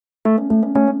This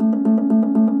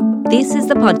is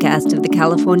the podcast of the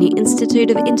California Institute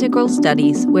of Integral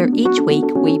Studies, where each week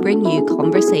we bring you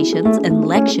conversations and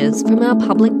lectures from our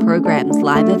public programs'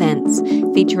 live events,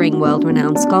 featuring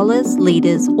world-renowned scholars,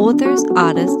 leaders, authors,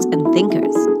 artists, and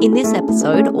thinkers. In this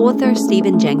episode, author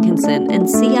Stephen Jenkinson and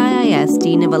CIIS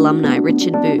Dean of Alumni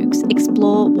Richard Boogs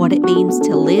explore what it means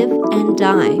to live and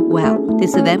die well.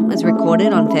 This event was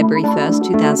recorded on February 1st,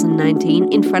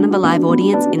 2019 in front of a live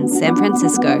audience in San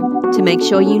Francisco. To make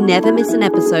sure you never miss an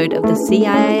episode of the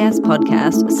CIIS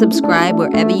podcast, subscribe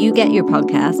wherever you get your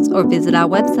podcasts or visit our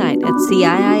website at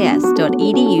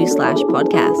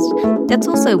ciis.edu/podcast. That's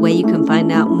also where you can find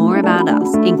out more about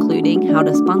us, including how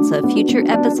to sponsor future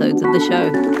episodes of the show.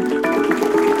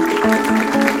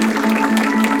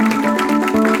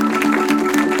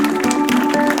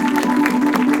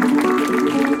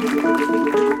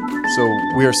 So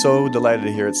we are so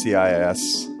delighted here at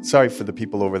CIIS. Sorry for the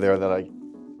people over there that I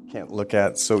can't look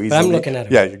at so easily. But I'm looking at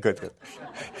him. Yeah, you're good.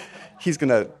 He's going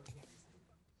to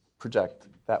project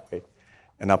that way,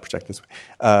 and I'll project this way.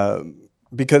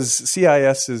 Because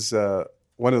CIIS is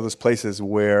one of those places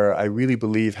where I really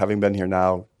believe, having been here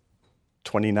now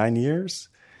 29 years,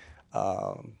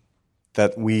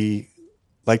 that we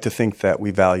like to think that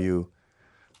we value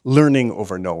learning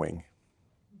over knowing.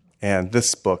 And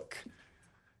this book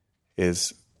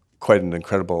is quite an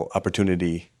incredible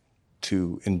opportunity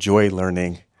to enjoy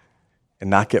learning and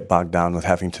not get bogged down with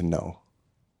having to know.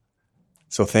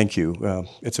 So thank you.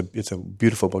 It's a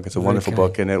beautiful book. It's a wonderful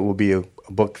book, and it will be a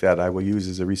book that I will use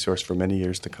as a resource for many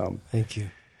years to come. Thank you.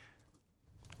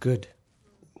 Good.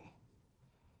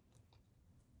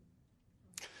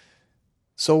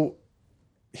 So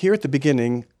here at the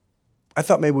beginning, I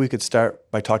thought maybe we could start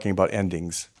by talking about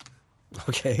endings.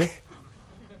 Okay.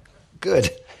 Good.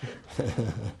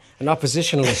 An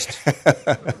oppositionalist.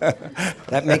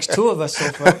 That makes two of us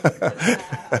so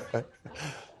far.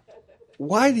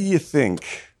 Why do you think,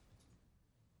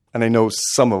 and I know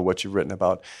some of what you've written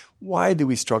about, why do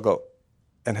we struggle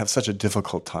and have such a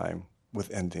difficult time with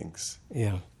endings?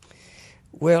 Yeah.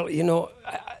 Well,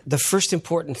 the first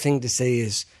important thing to say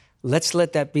is, let's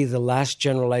let that be the last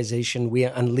generalization we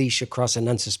unleash across an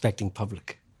unsuspecting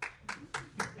public.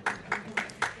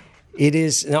 It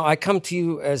is, now I come to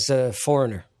you as a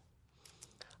foreigner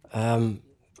from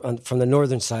the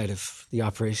northern side of the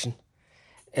operation.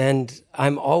 And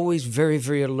I'm always very,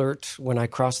 very alert when I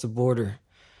cross the border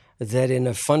that in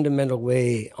a fundamental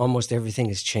way, almost everything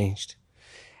has changed.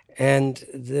 And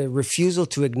the refusal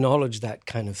to acknowledge that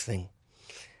kind of thing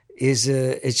is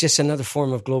it's just another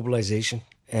form of globalization.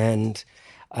 And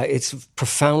it's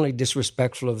profoundly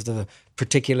disrespectful of the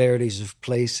particularities of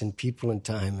place and people and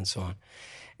time and so on.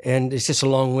 And it's just a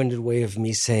long-winded way of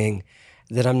me saying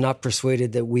that I'm not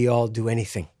persuaded that we all do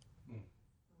anything,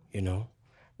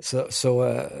 So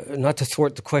not to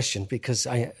thwart the question, because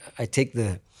I take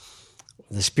the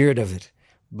spirit of it,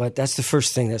 but that's the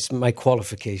first thing. That's my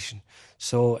qualification.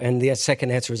 So, and the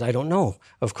second answer is I don't know.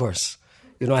 Of course,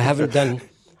 I haven't been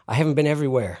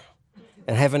everywhere,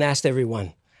 and I haven't asked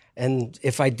everyone. And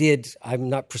if I did, I'm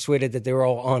not persuaded that they were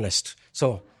all honest.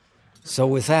 So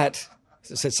with that,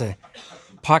 it's a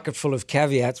pocket full of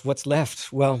caveats. What's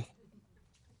left? Well,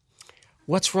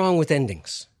 what's wrong with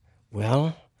endings?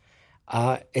 Well,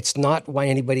 it's not why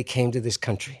anybody came to this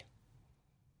country.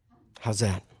 How's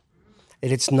that?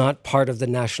 It's not part of the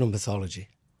national mythology.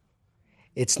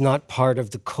 It's not part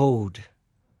of the code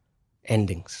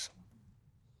endings.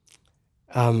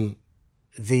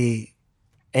 The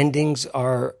endings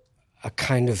are a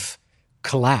kind of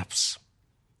collapse.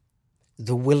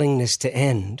 The willingness to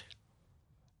end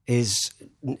is,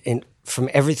 from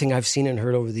everything I've seen and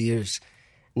heard over the years,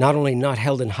 not only not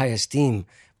held in high esteem,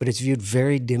 but it's viewed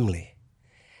very dimly.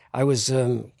 I was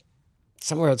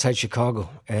somewhere outside Chicago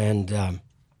and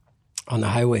on the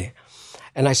highway,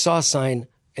 and I saw a sign,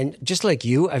 and just like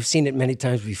you, I've seen it many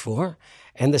times before,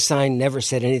 and the sign never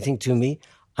said anything to me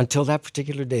until that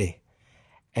particular day.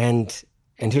 And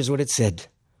here's what it said: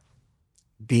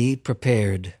 be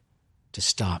prepared to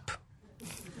stop.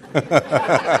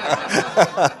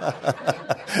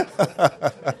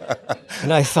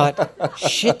 And I thought,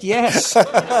 shit, yes.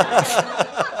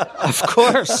 Of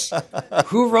course.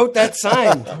 Who wrote that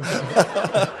sign?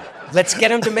 Let's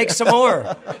get him to make some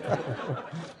more.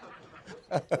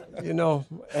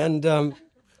 And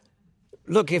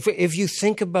look, if you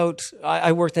think about,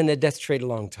 I worked in the death trade a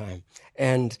long time,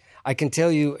 and I can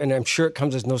tell you, and I'm sure it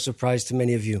comes as no surprise to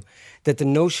many of you, that the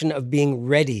notion of being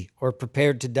ready or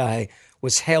prepared to die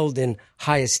was held in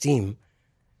high esteem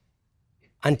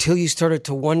until you started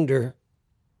to wonder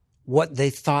what they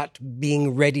thought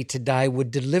being ready to die would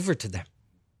deliver to them.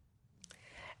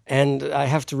 And I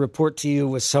have to report to you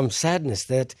with some sadness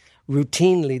that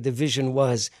routinely the vision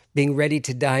was being ready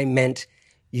to die meant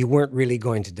you weren't really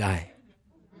going to die.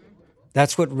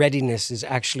 That's what readiness is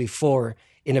actually for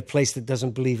in a place that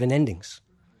doesn't believe in endings.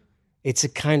 It's a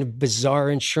kind of bizarre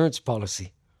insurance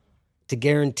policy to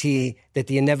guarantee that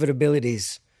the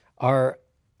inevitabilities are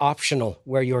optional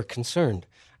where you're concerned.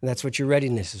 And that's what your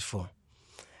readiness is for.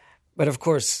 But of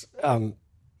course,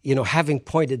 having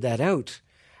pointed that out,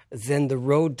 then the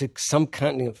road to some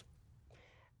kind of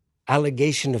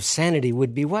allegation of sanity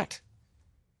would be what?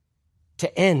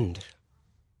 To end,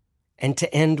 and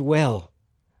to end well,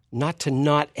 not to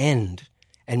not end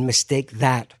and mistake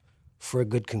that for a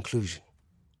good conclusion.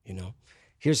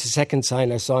 Here's the second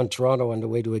sign I saw in Toronto on the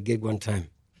way to a gig one time.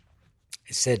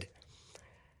 It said,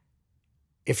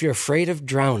 if you're afraid of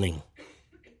drowning,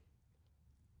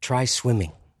 try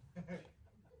swimming.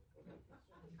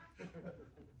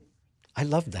 I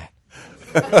love that.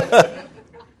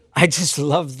 I just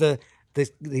love the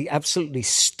absolutely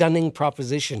stunning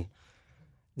proposition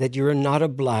that you're not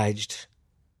obliged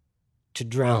to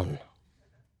drown.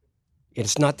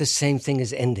 It's not the same thing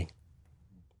as ending,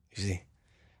 you see.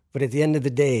 But at the end of the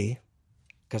day,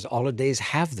 because all the days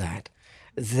have that,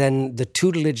 then the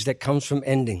tutelage that comes from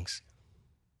endings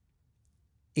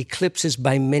eclipses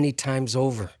by many times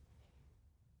over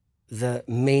the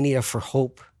mania for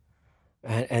hope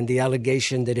and the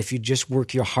allegation that if you just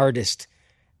work your hardest,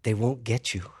 they won't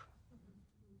get you.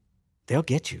 They'll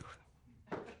get you.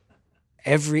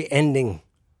 Every ending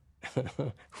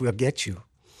will get you.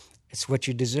 It's what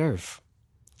you deserve.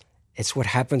 It's what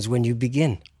happens when you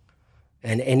begin.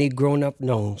 And any grown-up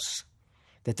knows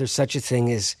that there's such a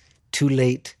thing as too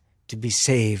late to be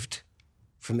saved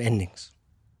from endings.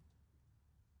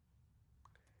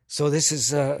 So this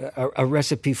is a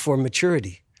recipe for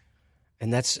maturity.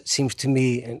 And that seems to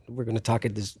me, and we're going to talk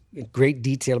in great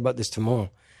detail about this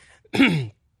tomorrow,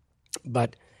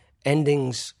 but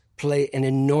endings play an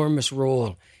enormous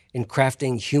role in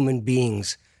crafting human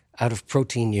beings out of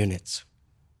protein units.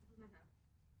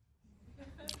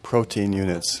 Protein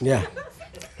units. Yeah.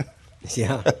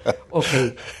 Yeah.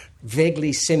 Okay.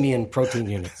 Vaguely simian protein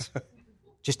units.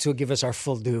 Just to give us our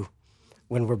full due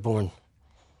when we're born.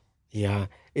 Yeah.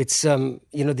 It's,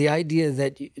 the idea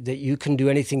that you can do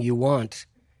anything you want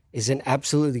is an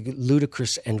absolutely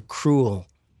ludicrous and cruel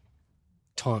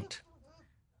taunt.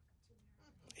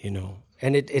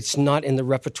 And it's not in the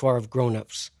repertoire of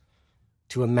grown-ups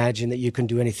to imagine that you can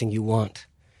do anything you want,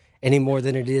 any more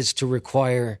than it is to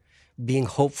require being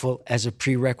hopeful as a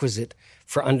prerequisite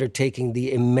for undertaking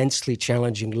the immensely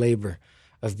challenging labor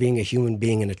of being a human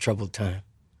being in a troubled time.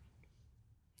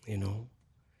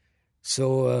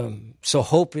 So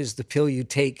hope is the pill you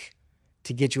take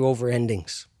to get you over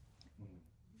endings.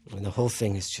 And the whole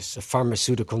thing is just a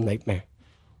pharmaceutical nightmare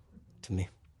to me.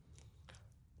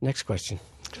 Next question.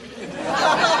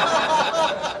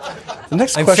 The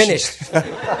next I'm question. finished.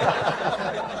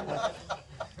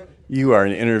 You are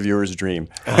an interviewer's dream.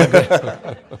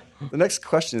 The next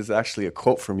question is actually a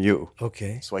quote from you.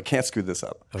 Okay. So I can't screw this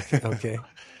up. Okay.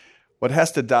 What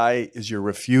has to die is your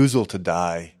refusal to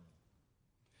die.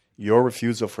 Your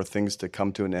refusal for things to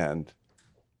come to an end.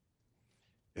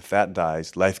 If that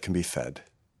dies, life can be fed.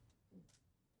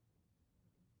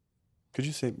 Could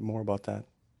you say more about that?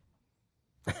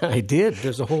 I did.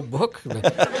 There's a whole book.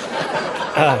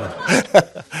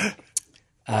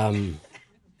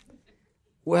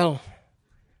 Well,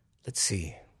 let's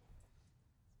see.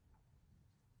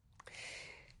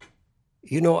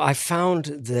 I found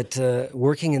that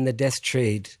working in the death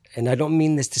trade, and I don't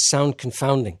mean this to sound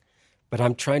confounding, but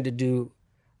I'm trying to do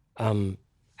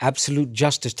absolute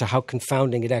justice to how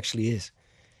confounding it actually is.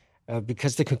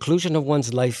 Because the conclusion of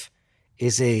one's life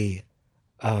is a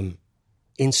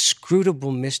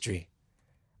inscrutable mystery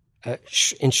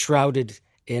enshrouded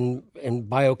in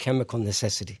biochemical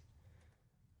necessity.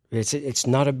 It's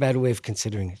not a bad way of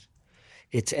considering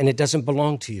it. And it doesn't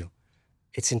belong to you.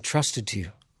 It's entrusted to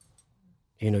you.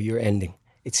 Your ending.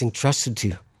 It's entrusted to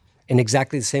you in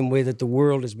exactly the same way that the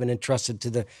world has been entrusted to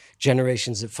the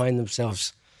generations that find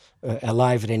themselves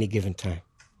alive at any given time.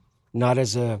 Not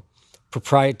as a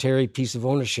proprietary piece of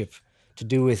ownership to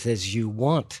do with as you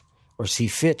want or see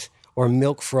fit or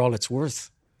milk for all it's worth.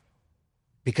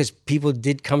 Because people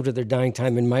did come to their dying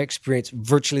time, in my experience,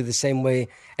 virtually the same way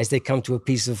as they come to a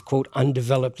piece of, quote,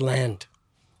 undeveloped land,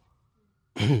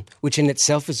 which in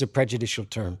itself is a prejudicial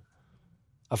term.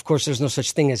 Of course, there's no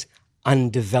such thing as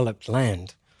undeveloped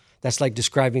land. That's like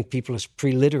describing people as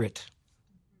pre-literate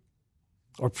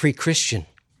or pre-Christian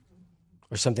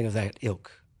or something of that ilk.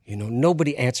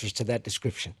 Nobody answers to that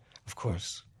description, of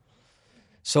course.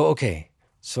 So, okay,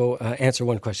 So answer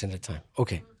one question at a time.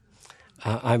 Okay.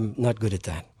 I'm not good at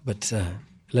that, but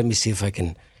let me see if I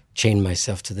can chain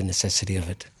myself to the necessity of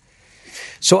it.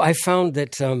 So I found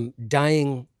that the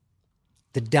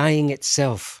dying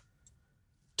itself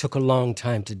took a long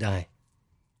time to die,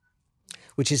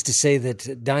 which is to say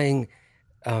that dying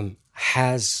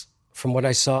has, from what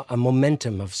I saw, a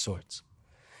momentum of sorts.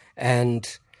 And,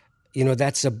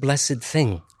 that's a blessed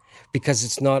thing because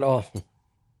it's not all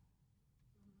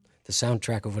the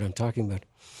soundtrack of what I'm talking about.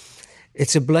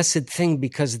 It's a blessed thing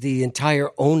because the entire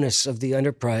onus of the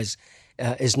enterprise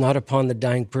is not upon the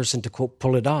dying person to, quote,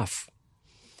 pull it off.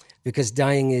 Because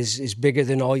dying is bigger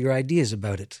than all your ideas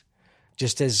about it,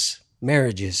 just as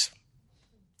marriage is.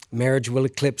 Marriage will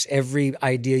eclipse every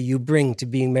idea you bring to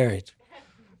being married.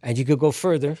 And you could go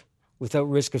further without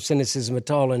risk of cynicism at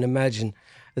all and imagine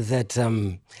that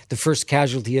the first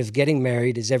casualty of getting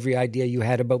married is every idea you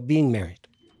had about being married.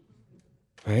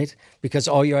 Right? Because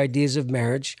all your ideas of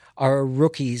marriage are a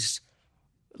rookie's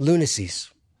lunacies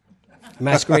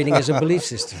masquerading as a belief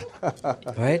system.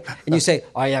 Right? And you say,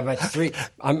 oh yeah, but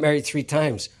I'm married 3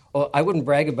 times. Oh, I wouldn't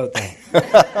brag about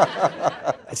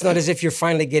that. It's not as if you're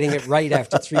finally getting it right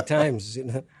after 3 times.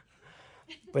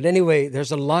 But anyway,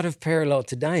 there's a lot of parallel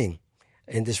to dying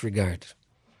in this regard.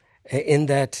 In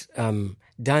that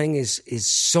dying is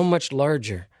so much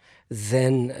larger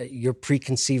than your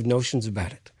preconceived notions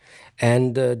about it.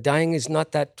 And dying is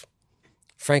not that,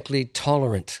 frankly,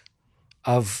 tolerant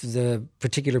of the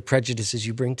particular prejudices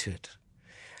you bring to it.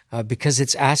 Because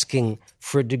it's asking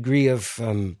for a degree of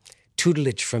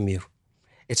tutelage from you.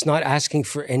 It's not asking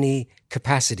for any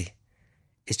capacity.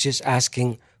 It's just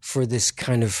asking for this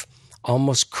kind of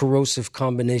almost corrosive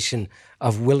combination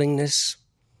of willingness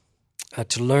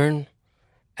to learn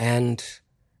and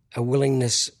a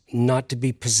willingness not to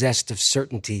be possessed of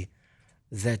certainty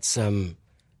that's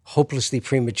hopelessly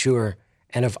premature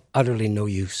and of utterly no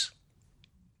use.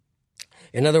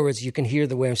 In other words, you can hear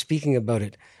the way I'm speaking about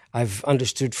it. I've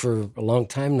understood for a long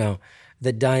time now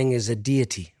that dying is a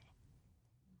deity.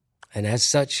 And as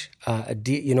such,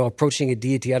 approaching a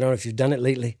deity, I don't know if you've done it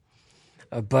lately,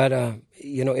 but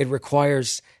it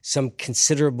requires some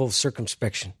considerable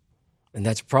circumspection. And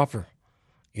that's proper,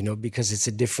 because it's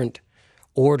a different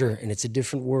order and it's a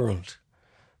different world.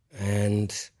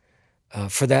 And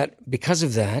because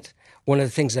of that, one of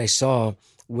the things I saw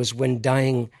was when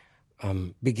dying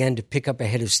began to pick up a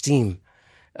head of steam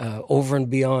over and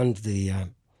beyond the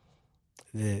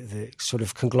sort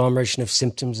of conglomeration of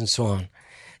symptoms and so on,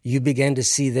 you began to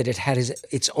see that it had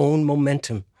its own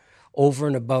momentum over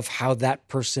and above how that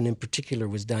person in particular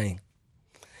was dying.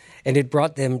 And it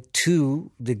brought them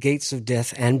to the gates of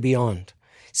death and beyond,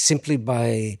 simply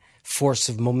by force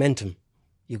of momentum,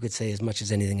 you could say, as much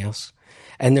as anything else.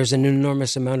 And there's an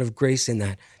enormous amount of grace in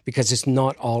that because it's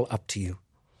not all up to you.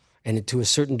 And to a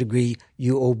certain degree,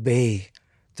 you obey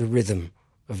the rhythm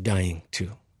of dying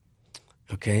too.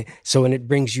 Okay? So, and it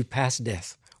brings you past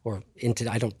death or into,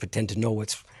 I don't pretend to know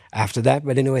what's after that,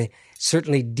 but anyway,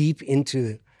 certainly deep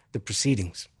into the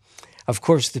proceedings. Of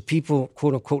course, the people,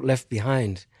 quote unquote, left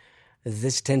behind,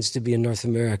 this tends to be in North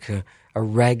America a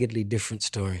raggedly different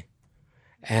story.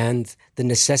 And the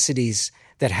necessities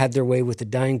that had their way with the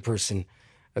dying person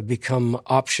become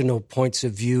optional points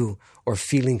of view or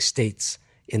feeling states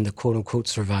in the quote-unquote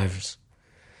survivors.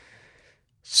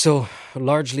 So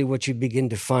largely what you begin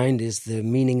to find is the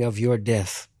meaning of your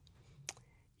death.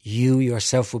 You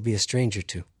yourself will be a stranger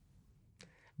to,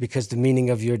 because the meaning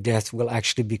of your death will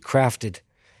actually be crafted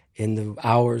in the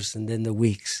hours and then the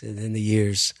weeks and then the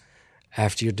years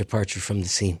after your departure from the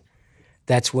scene.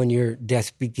 That's when your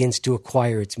death begins to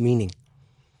acquire its meaning,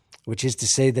 which is to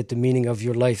say that the meaning of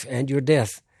your life and your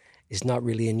death is not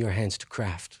really in your hands to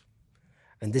craft.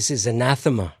 And this is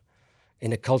anathema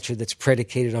in a culture that's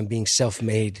predicated on being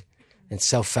self-made and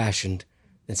self-fashioned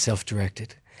and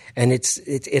self-directed. And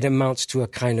it amounts to a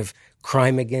kind of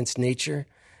crime against nature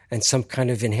and some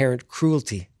kind of inherent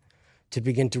cruelty to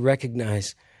begin to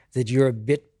recognize that you're a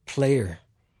bit player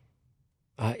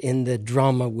in the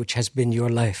drama which has been your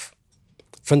life.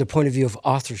 From the point of view of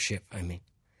authorship, I mean.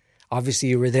 Obviously,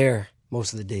 you were there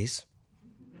most of the days.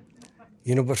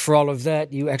 But for all of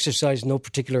that, you exercise no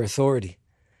particular authority.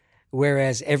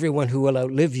 Whereas everyone who will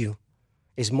outlive you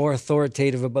is more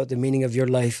authoritative about the meaning of your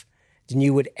life than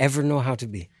you would ever know how to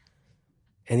be.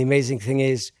 And the amazing thing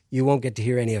is, you won't get to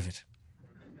hear any of it.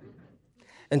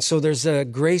 And so there's a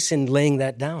grace in laying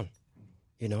that down,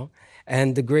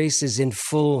 And the grace is in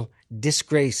full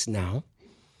disgrace now.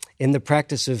 In the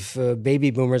practice of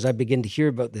baby boomers, I begin to hear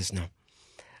about this now,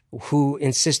 who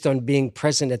insist on being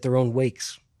present at their own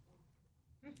wakes.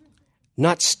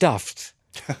 Not stuffed,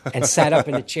 and sat up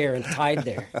in a chair and tied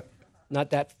there. Not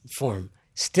that form.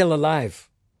 Still alive.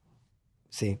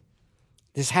 See,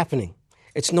 this is happening.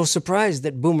 It's no surprise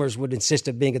that boomers would insist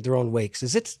on being at their own wakes,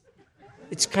 is it?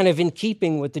 It's kind of in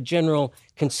keeping with the general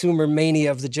consumer mania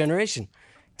of the generation.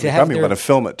 To have want to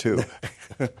film it too.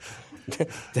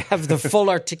 To have the full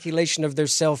articulation of their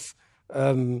self.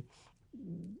 And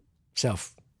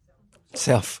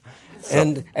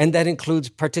that includes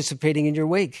participating in your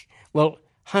wake. Well,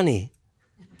 honey,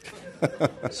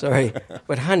 sorry,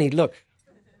 but honey, look,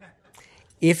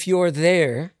 if you're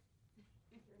there,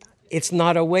 it's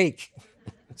not a wake.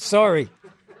 Sorry,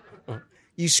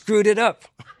 you screwed it up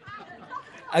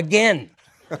again.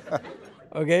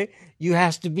 Okay, you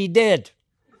has to be dead.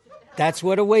 That's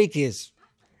what a wake is.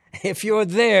 If you're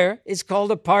there, it's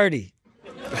called a party.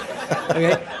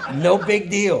 Okay, no big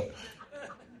deal.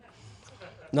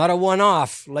 Not a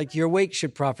one-off like your wake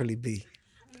should properly be.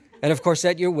 And of course,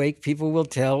 at your wake, people will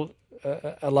tell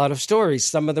a lot of stories.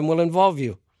 Some of them will involve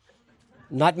you.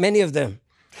 Not many of them.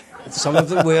 Some of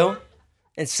them will,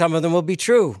 and some of them will be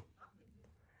true.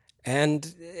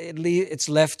 And it's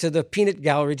left to the peanut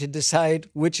gallery to decide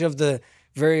which of the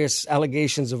various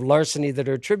allegations of larceny that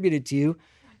are attributed to you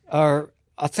are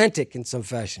authentic in some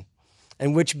fashion,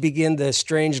 and which begin the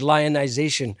strange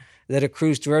lionization that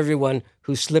accrues to everyone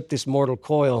who slipped this mortal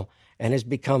coil and has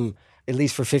become, at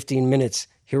least for 15 minutes,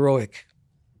 heroic,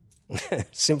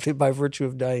 simply by virtue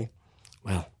of dying.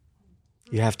 Well,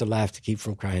 you have to laugh to keep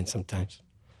from crying sometimes.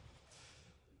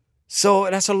 So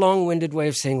that's a long-winded way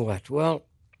of saying what? Well,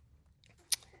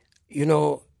 you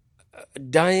know,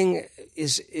 dying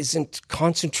isn't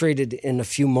concentrated in a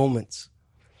few moments.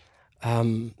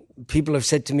 People have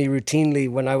said to me routinely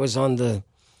when I was on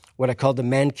what I call the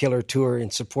Man Killer tour in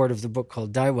support of the book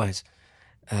called Die Wise,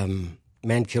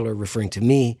 Man Killer referring to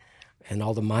me and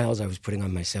all the miles I was putting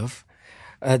on myself,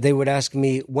 they would ask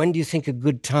me, when do you think a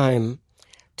good time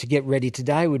to get ready to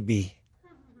die would be?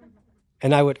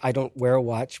 And I don't wear a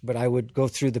watch, but I would go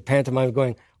through the pantomime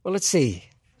going, well, let's see.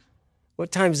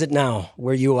 What time is it now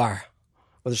where you are?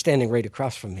 Well, they're standing right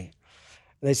across from me.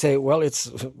 And they say, well, it's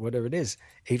whatever it is,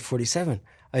 8:47.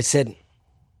 I said,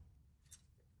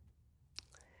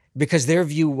 because their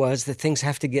view was that things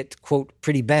have to get, quote,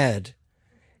 pretty bad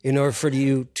in order for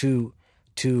you to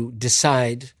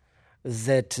decide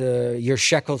that your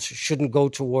shekels shouldn't go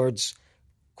towards,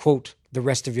 quote, the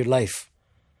rest of your life,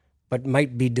 but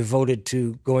might be devoted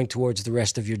to going towards the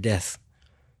rest of your death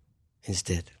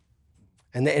instead.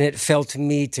 And it fell to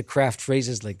me to craft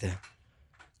phrases like that.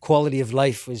 Quality of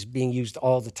life is being used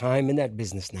all the time in that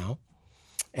business now.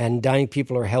 And dying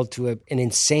people are held to an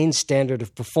insane standard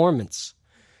of performance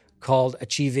called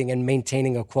achieving and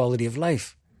maintaining a quality of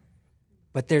life.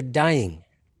 But they're dying.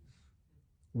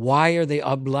 Why are they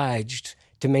obliged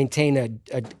to maintain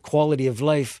a quality of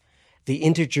life, the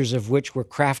integers of which were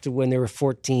crafted when they were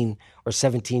 14 or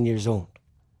 17 years old?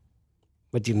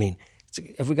 What do you mean?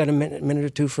 Have we got a minute or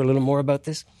two for a little more about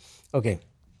this? Okay,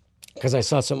 because I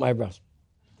saw some eyebrows.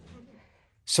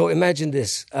 So imagine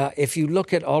this. If you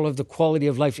look at all of the quality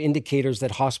of life indicators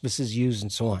that hospices use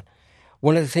and so on,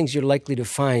 one of the things you're likely to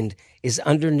find is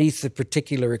underneath the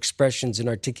particular expressions and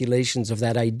articulations of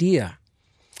that idea,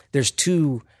 there's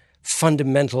two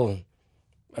fundamental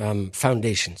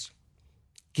foundations,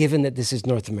 given that this is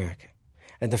North America.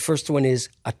 And the first one is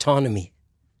autonomy.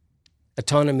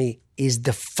 Autonomy is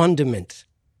the fundament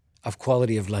of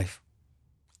quality of life.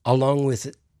 Along with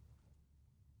it,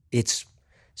 its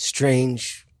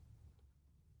strange,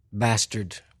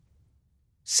 bastard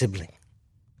sibling,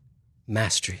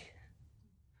 mastery.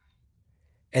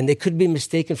 And they could be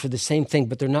mistaken for the same thing,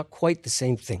 but they're not quite the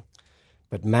same thing.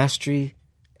 But mastery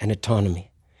and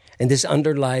autonomy. And this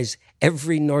underlies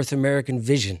every North American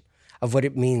vision of what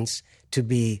it means to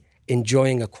be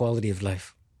enjoying a quality of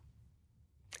life.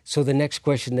 So the next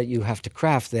question that you have to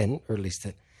craft then, or at least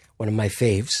one of my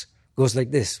faves, goes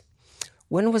like this.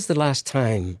 When was the last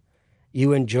time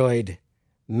you enjoyed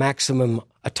maximum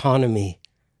autonomy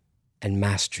and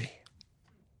mastery?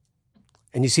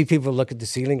 And you see people look at the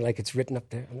ceiling like it's written up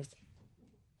there.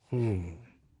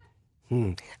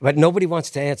 But nobody wants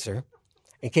to answer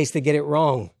in case they get it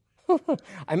wrong.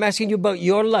 I'm asking you about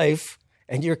your life,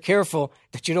 and you're careful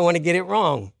that you don't want to get it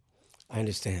wrong. I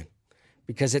understand.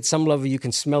 Because at some level you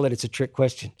can smell it. It's a trick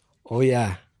question. Oh,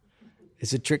 yeah.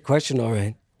 It's a trick question, all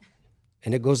right.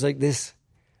 And it goes like this.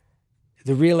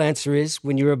 The real answer is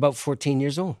when you were about 14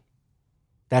 years old.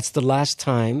 That's the last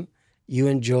time you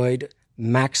enjoyed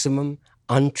maximum,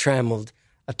 untrammeled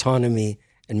autonomy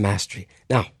and mastery.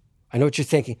 Now, I know what you're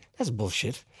thinking. That's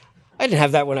bullshit. I didn't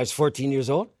have that when I was 14 years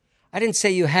old. I didn't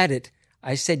say you had it.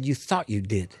 I said you thought you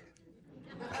did.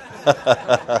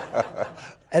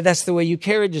 And that's the way you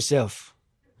carried yourself.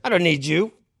 I don't need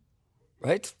you,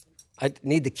 right? I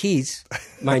need the keys,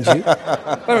 mind you.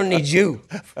 I don't need you.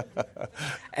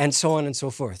 And so on and so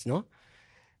forth, no?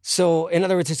 So, in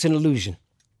other words, it's an illusion.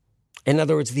 In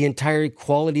other words, the entire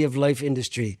quality of life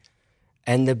industry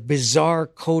and the bizarre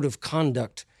code of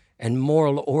conduct and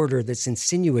moral order that's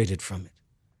insinuated from it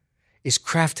is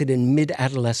crafted in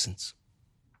mid-adolescence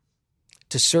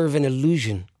to serve an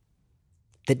illusion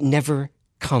that never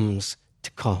comes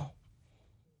to call.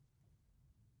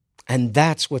 And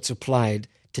that's what's applied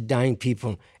to dying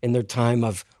people in their time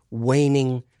of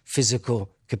waning physical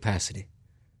capacity.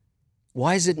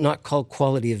 Why is it not called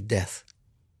quality of death?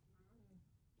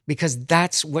 Because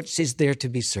that's what is there to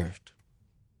be served.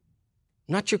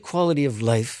 Not your quality of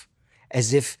life,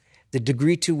 as if the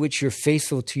degree to which you're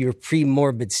faithful to your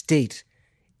pre-morbid state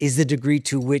is the degree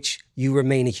to which you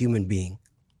remain a human being.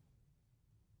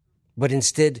 But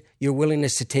instead, your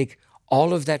willingness to take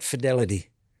all of that fidelity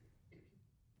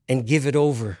and give it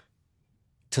over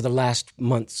to the last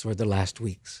months or the last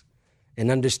weeks,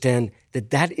 and understand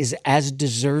that that is as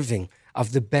deserving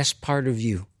of the best part of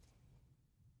you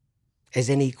as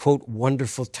any, quote,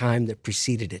 wonderful time that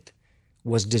preceded it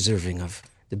was deserving of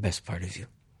the best part of you,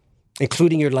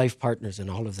 including your life partners and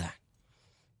all of that,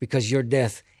 because your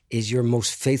death is your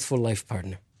most faithful life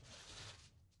partner.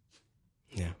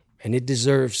 Yeah, and it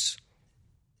deserves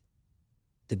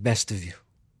the best of you.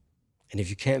 And if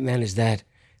you can't manage that,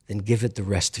 then give it the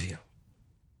rest of you.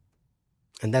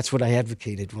 And that's what I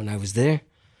advocated when I was there,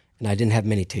 and I didn't have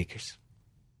many takers.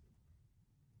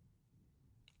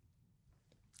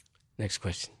 Next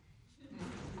question.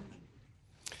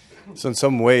 So in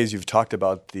some ways, you've talked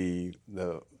about the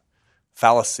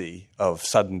fallacy of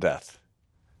sudden death.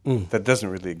 That doesn't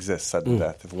really exist, sudden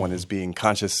death. If one is being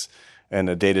conscious in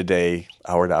a day-to-day,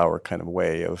 hour-to-hour kind of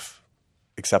way of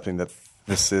accepting that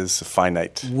this is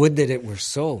finite. Would that it were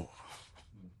so.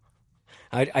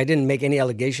 I didn't make any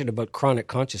allegation about chronic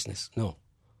consciousness. No,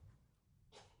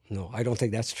 I don't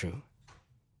think that's true.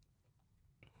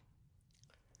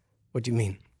 What do you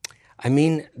mean? I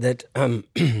mean that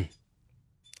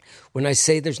when I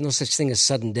say there's no such thing as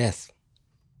sudden death,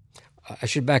 I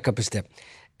should back up a step.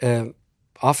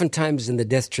 Oftentimes in the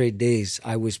death trade days,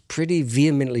 I was pretty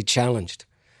vehemently challenged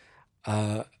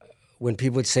when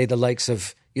people would say the likes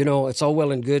of, it's all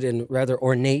well and good and rather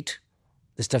ornate,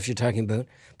 the stuff you're talking about,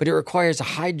 but it requires a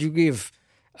high degree of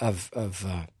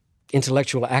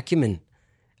intellectual acumen,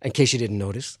 in case you didn't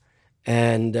notice.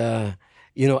 And,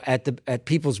 at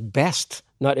people's best,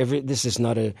 this is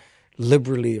not a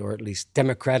liberally or at least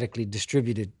democratically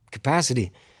distributed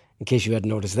capacity, in case you hadn't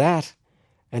noticed that.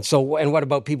 And so, and what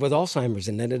about people with Alzheimer's?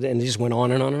 And then it just went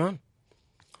on and on and on.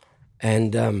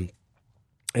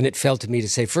 And it fell to me to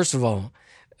say, first of all,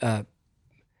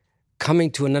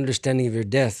 coming to an understanding of your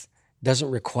death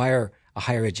doesn't require a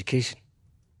higher education.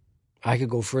 I could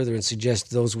go further and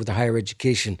suggest those with a higher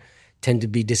education tend to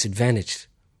be disadvantaged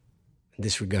in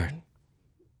this regard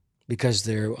because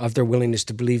of their willingness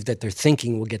to believe that their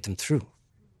thinking will get them through.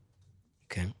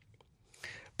 Okay?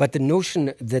 But the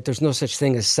notion that there's no such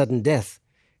thing as sudden death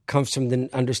comes from the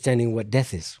understanding what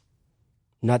death is.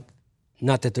 Not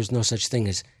that there's no such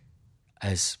thing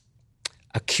as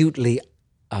acutely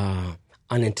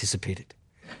unanticipated.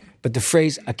 But the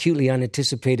phrase acutely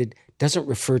unanticipated doesn't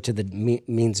refer to the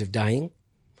means of dying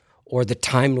or the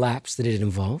time lapse that it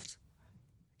involved.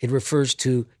 It refers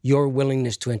to your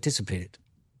willingness to anticipate it.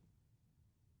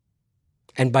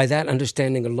 And by that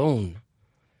understanding alone,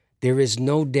 there is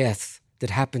no death that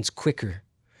happens quicker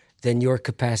than your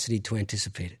capacity to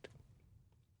anticipate it.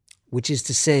 Which is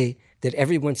to say that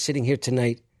everyone sitting here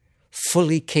tonight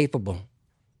fully capable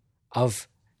of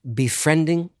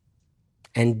befriending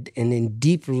and in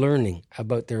deep learning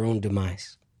about their own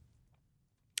demise,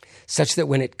 such that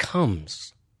when it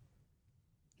comes,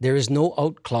 there is no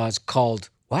out clause called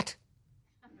what?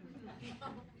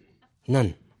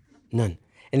 None. And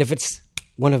if it's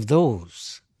one of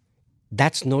those,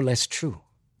 that's no less true.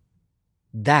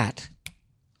 That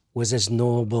was as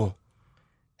knowable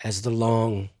as the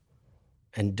long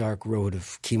and dark road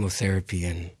of chemotherapy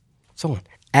and so on.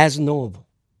 As knowable.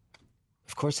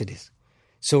 Of course it is.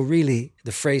 So really,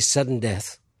 the phrase sudden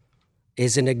death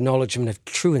is an acknowledgement of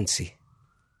truancy,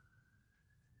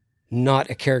 not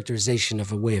a characterization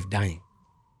of a way of dying.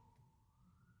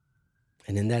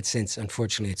 And in that sense,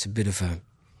 unfortunately, it's a bit of a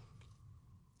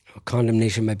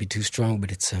condemnation might be too strong,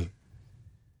 but it's a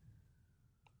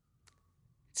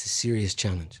serious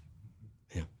challenge.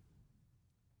 Yeah.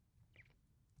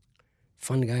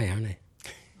 Fun guy, aren't I?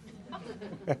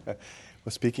 Well,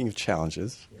 speaking of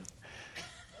challenges,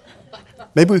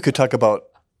 maybe we could talk about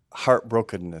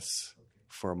heartbrokenness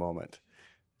for a moment,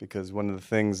 because one of the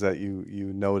things that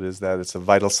you note is that it's a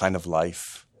vital sign of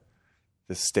life,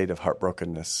 this state of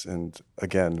heartbrokenness, and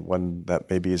again, one that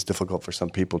maybe is difficult for some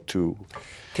people to...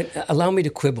 Allow me to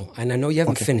quibble, and I know you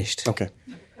haven't finished. Okay.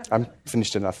 I'm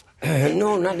finished enough.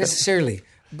 No, not necessarily,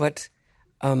 but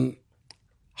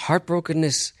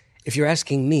heartbrokenness, if you're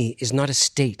asking me, is not a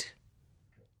state.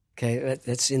 Okay,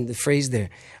 that's in the phrase there.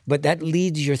 But that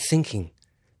leads your thinking,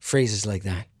 phrases like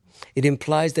that. It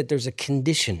implies that there's a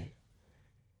condition.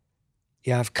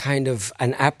 You have kind of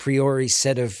an a priori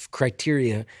set of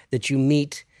criteria that you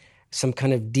meet, some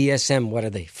kind of DSM. What are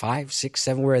they? 5, 6,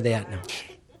 7? Where are they at now?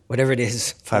 Whatever it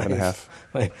is.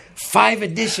 5.5. 5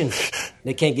 editions.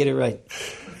 They can't get it right.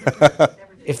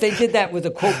 If they did that with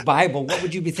a quote Bible, what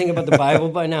would you be thinking about the Bible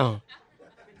by now?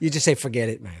 You just say, forget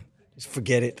it, man. Just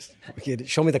forget it. Forget it.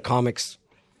 Show me the comics.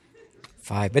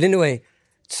 5. But anyway,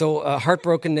 so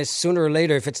heartbrokenness, sooner or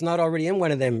later, if it's not already in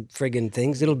one of them friggin'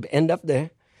 things, it'll end up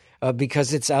there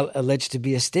because it's alleged to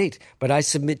be a state. But I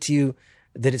submit to you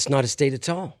that it's not a state at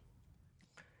all.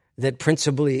 That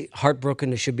principally,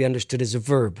 heartbrokenness should be understood as a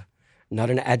verb, not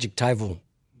an adjectival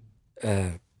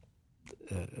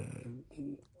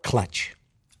clutch.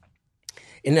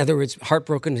 In other words,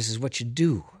 heartbrokenness is what you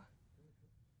do.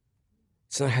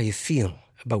 It's not how you feel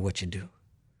about what you do.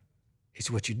 It's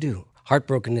what you do.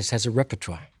 Heartbrokenness has a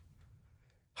repertoire.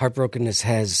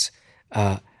 Heartbrokenness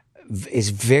is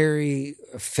very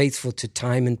faithful to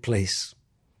time and place,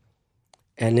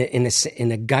 and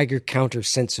in a Geiger counter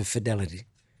sense of fidelity,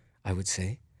 I would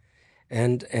say,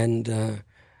 and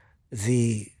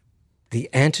the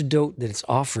antidote that is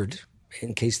offered,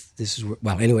 in case this is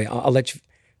anyway, I'll let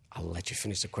you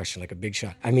finish the question like a big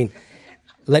shot. I mean,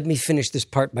 let me finish this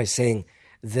part by saying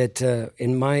that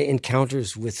in my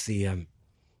encounters with the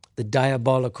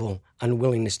diabolical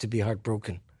unwillingness to be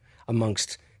heartbroken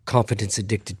amongst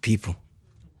competence-addicted people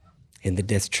in the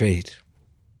death trade,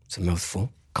 it's a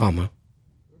mouthful, comma,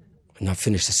 I'm not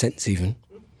finished the sentence even.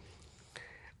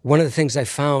 One of the things I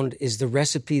found is the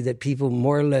recipe that people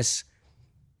more or less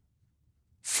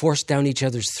force down each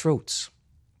other's throats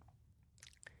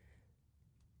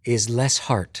is less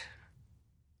heart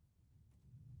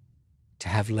to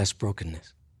have less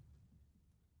brokenness.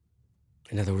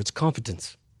 In other words,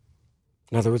 competence.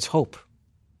 In other words, hope.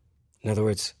 In other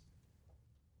words,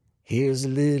 here's a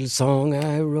little song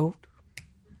I wrote.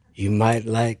 You might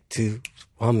like to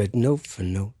hum it note for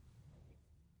note.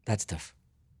 That stuff.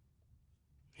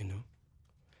 You know?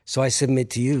 So I submit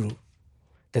to you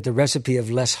that the recipe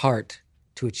of less heart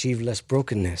to achieve less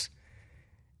brokenness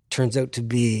turns out to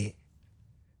be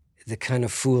the kind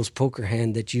of fool's poker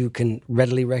hand that you can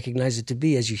readily recognize it to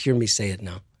be as you hear me say it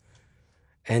now.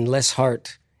 And less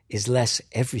heart is less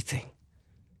everything.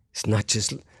 It's not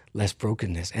just less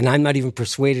brokenness. And I'm not even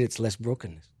persuaded it's less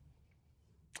brokenness.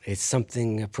 It's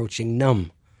something approaching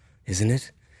numb, isn't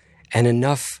it? And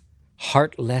enough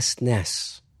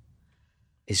heartlessness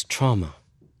is trauma,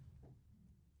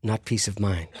 not peace of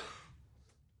mind.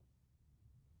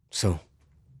 So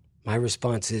my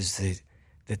response is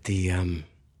that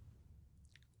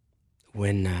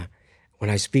when I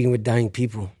was speaking with dying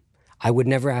people, I would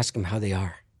never ask them how they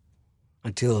are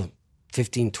until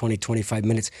 15, 20, 25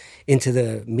 minutes into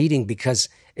the meeting, because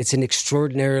it's an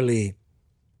extraordinarily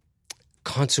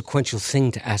consequential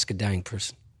thing to ask a dying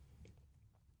person.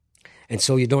 And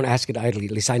so you don't ask it idly,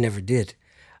 at least I never did.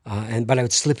 But I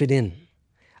would slip it in,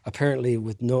 apparently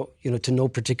with to no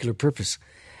particular purpose.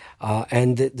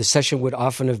 And the session would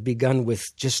often have begun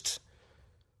with just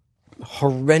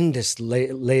horrendous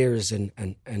layers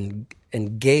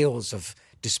and gales of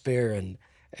despair and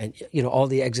all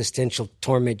the existential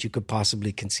torment you could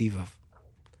possibly conceive of.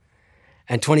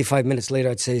 And 25 minutes later,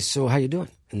 I'd say, "So how you doing?"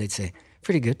 And they'd say,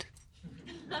 "Pretty good."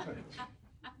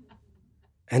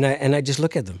 And I just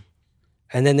look at them,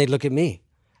 and then they'd look at me,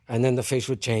 and then the face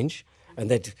would change, and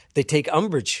they'd take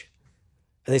umbrage,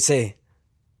 and they'd say,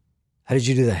 "How did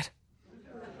you do that?"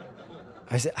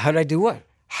 I said, "How did I do what?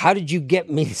 How did you get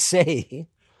me to say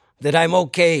that I'm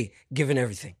okay given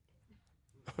everything?"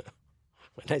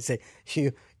 And I say,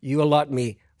 you allot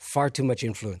me far too much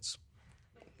influence.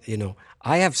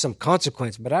 I have some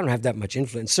consequence, but I don't have that much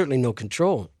influence, certainly no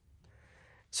control.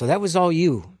 So that was all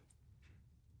you.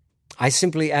 I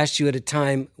simply asked you at a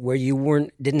time where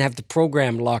you didn't have the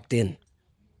program locked in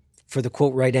for the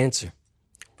quote right answer.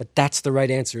 But that's the right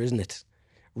answer, isn't it?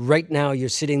 Right now, you're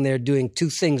sitting there doing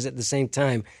two things at the same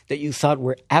time that you thought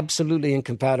were absolutely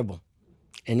incompatible.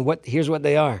 And here's what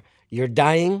they are. You're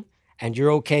dying and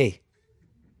you're okay.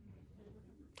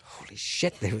 Holy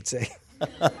shit, they would say.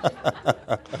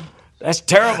 That's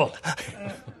terrible.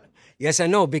 Yes, I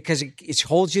know, because it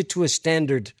holds you to a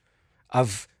standard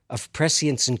of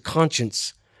prescience and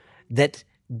conscience that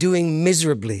doing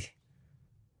miserably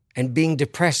and being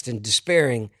depressed and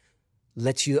despairing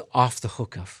lets you off the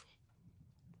hook of.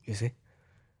 You see?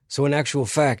 So in actual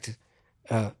fact,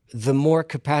 the more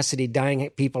capacity dying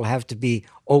people have to be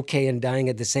okay and dying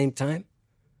at the same time,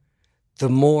 the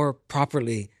more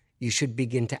properly you should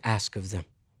begin to ask of them.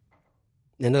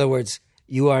 In other words,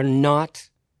 you are not,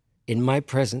 in my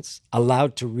presence,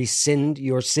 allowed to rescind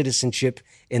your citizenship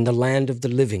in the land of the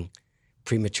living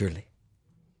prematurely.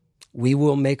 We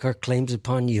will make our claims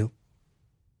upon you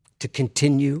to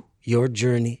continue your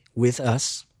journey with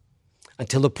us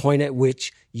until the point at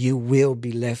which you will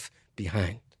be left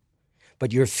behind.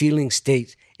 But your feeling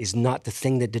state is not the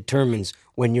thing that determines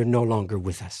when you're no longer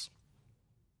with us.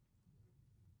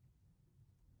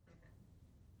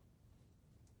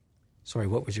 Sorry,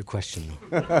 what was your question?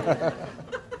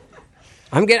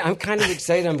 I'm kind of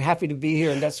excited. I'm happy to be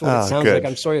here, and that's what it sounds good. like.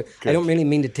 I'm sorry. Good. I don't really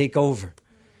mean to take over.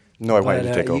 No, I want you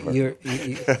to take over.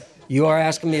 You are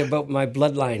asking me about my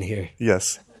bloodline here.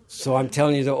 Yes. So I'm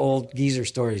telling you the old geezer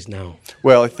stories now.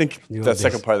 Well, I think that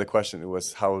second part of the question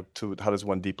was how does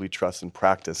one deeply trust and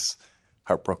practice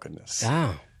heartbrokenness?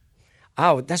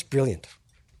 Oh, that's brilliant.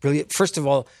 Brilliant. First of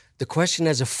all, the question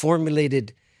as a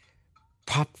formulated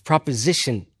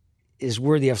proposition is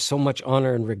worthy of so much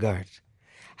honor and regard.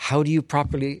 How do you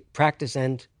properly practice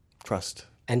and trust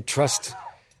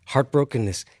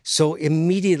heartbrokenness? So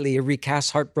immediately it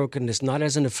recasts heartbrokenness not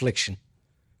as an affliction,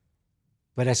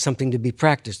 but as something to be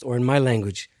practiced, or in my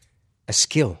language, a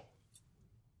skill.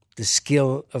 The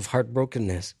skill of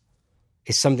heartbrokenness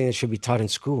is something that should be taught in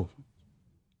school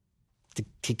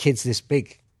to kids this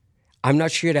big. I'm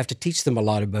not sure you'd have to teach them a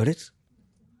lot about it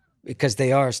because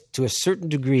they are, to a certain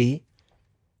degree,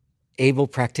 able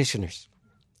practitioners,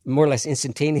 more or less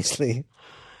instantaneously,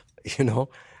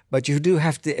 but you do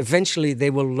have to, eventually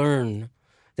they will learn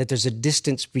that there's a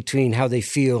distance between how they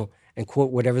feel and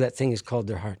quote whatever that thing is called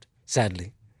their heart,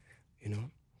 sadly,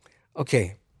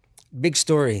 Okay, big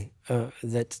story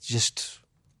that just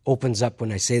opens up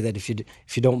when I say that, if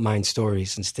you don't mind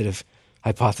stories instead of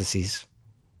hypotheses.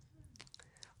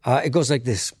 It goes like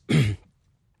this.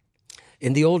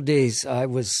 In the old days, I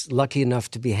was lucky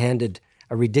enough to be handed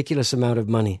a ridiculous amount of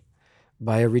money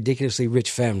by a ridiculously rich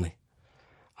family.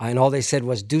 And all they said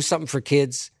was, do something for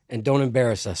kids and don't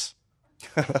embarrass us.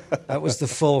 That was the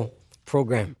full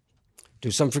program.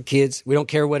 Do something for kids. We don't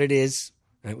care what it is.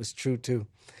 That was true too.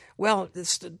 Well,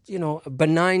 a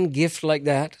benign gift like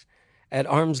that at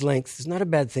arm's length is not a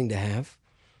bad thing to have.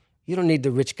 You don't need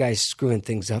the rich guys screwing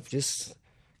things up. Just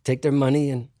take their money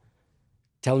and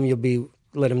tell them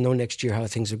let them know next year how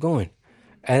things are going.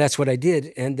 And that's what I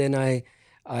did. And then I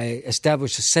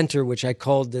established a center, which I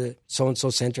called the so-and-so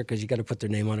center, because you got to put their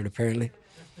name on it, apparently,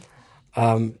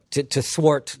 to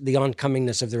thwart the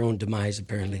oncomingness of their own demise,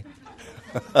 apparently.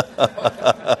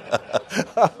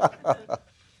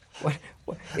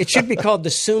 It should be called the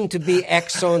soon-to-be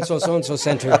ex so-and-so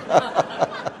center.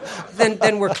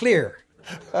 Then we're clear,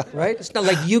 right? It's not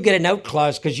like you get an out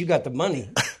clause because you got the money.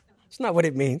 It's not what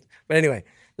it means. But anyway,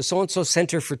 the so-and-so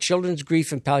Center for Children's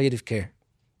Grief and Palliative Care.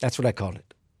 That's what I called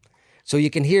it. So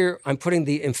you can hear I'm putting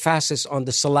the emphasis on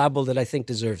the syllable that I think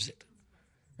deserves it,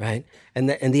 right? And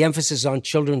the emphasis on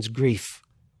children's grief.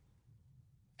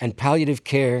 And palliative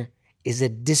care is a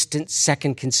distant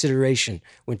second consideration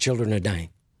when children are dying.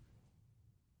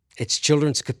 It's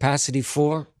children's capacity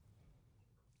for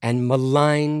and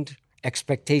maligned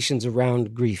expectations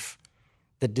around grief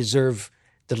that deserve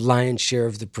the lion's share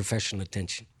of the professional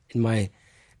attention, in my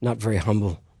not very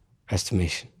humble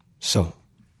estimation. So,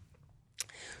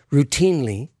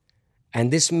 routinely,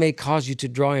 and this may cause you to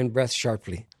draw in breath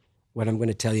sharply, what I'm going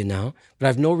to tell you now, but I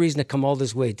have no reason to come all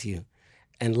this way to you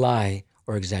and lie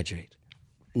or exaggerate.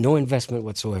 No investment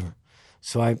whatsoever.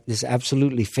 So this is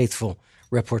absolutely faithful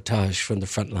reportage from the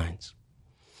front lines.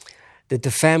 That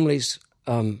the families,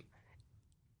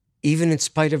 even in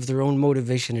spite of their own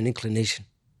motivation and inclination,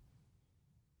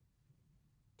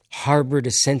 harbored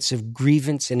a sense of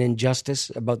grievance and injustice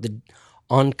about the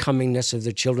oncomingness of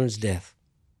their children's death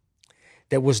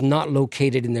that was not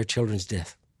located in their children's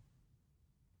death.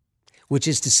 Which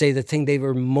is to say, the thing they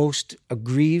were most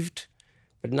aggrieved,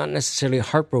 but not necessarily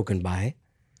heartbroken by,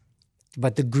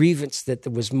 but the grievance that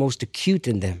was most acute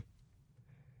in them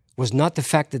was not the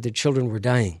fact that their children were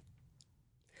dying,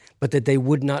 but that they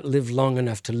would not live long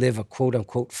enough to live a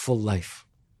quote-unquote full life.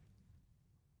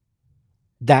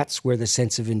 That's where the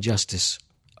sense of injustice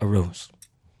arose.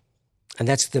 And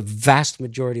that's the vast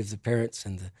majority of the parents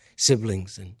and the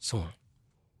siblings and so on.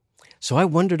 So I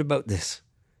wondered about this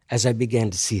as I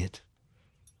began to see it.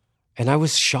 And I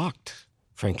was shocked,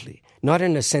 frankly. Not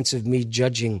in a sense of me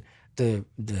judging the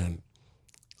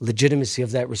legitimacy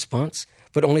of that response,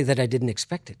 but only that I didn't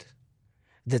expect it.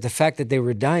 That the fact that they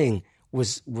were dying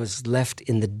was left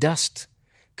in the dust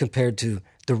compared to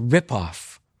the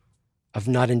ripoff of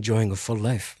not enjoying a full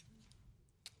life.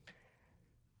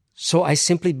 So I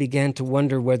simply began to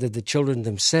wonder whether the children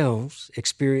themselves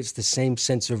experienced the same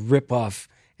sense of ripoff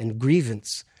and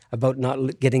grievance about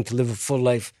not getting to live a full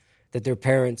life that their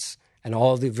parents and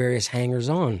all the various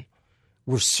hangers-on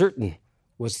were certain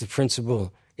was the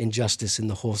principal injustice in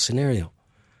the whole scenario.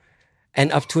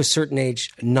 And up to a certain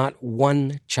age, not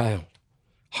one child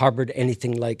harbored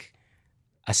anything like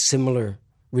a similar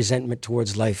resentment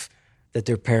towards life that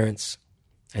their parents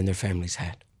and their families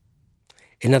had.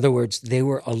 In other words, they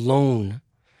were alone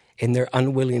in their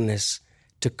unwillingness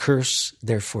to curse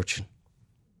their fortune.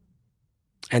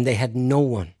 And they had no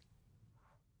one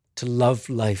to love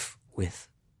life with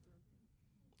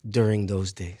during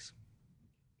those days.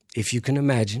 If you can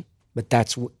imagine, but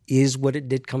that is what it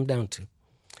did come down to.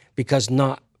 Because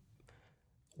not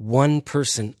one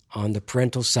person on the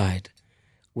parental side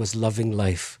was loving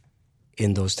life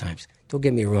in those times. Don't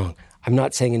get me wrong. I'm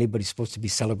not saying anybody's supposed to be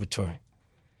celebratory.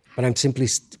 But I'm simply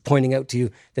pointing out to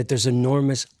you that there's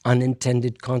enormous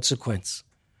unintended consequence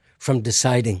from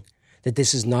deciding that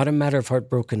this is not a matter of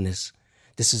heartbrokenness.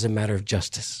 This is a matter of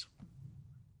justice.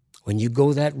 When you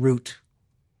go that route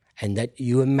and that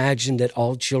you imagine that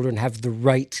all children have the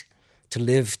right to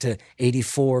live to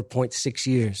 84.6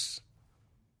 years,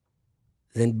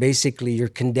 then basically you're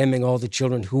condemning all the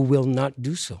children who will not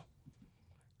do so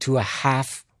to a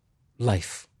half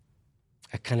life,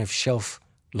 a kind of shelf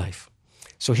life.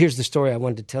 So here's the story I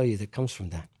wanted to tell you that comes from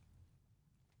that.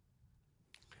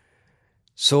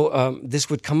 So this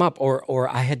would come up, or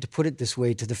I had to put it this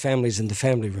way to the families in the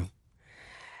family room.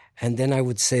 And then I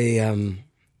would say,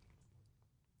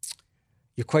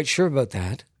 you're quite sure about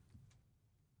that?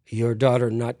 Your daughter,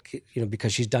 not,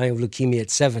 because she's dying of leukemia at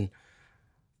 7,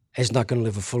 is not going to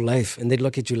live a full life. And they'd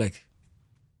look at you like,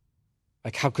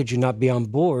 how could you not be on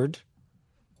board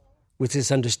with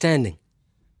this understanding?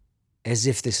 As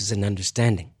if this is an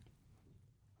understanding,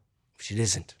 which it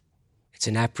isn't. It's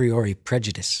an a priori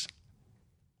prejudice.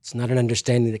 It's not an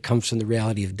understanding that comes from the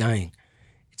reality of dying.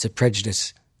 It's a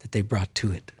prejudice that they brought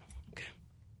to it. Okay.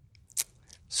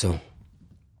 So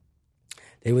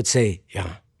they would say,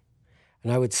 yeah.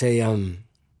 And I would say,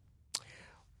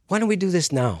 why don't we do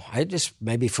this now?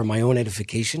 Maybe for my own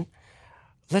edification,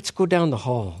 let's go down the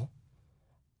hall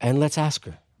and let's ask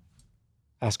her.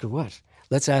 Ask her what?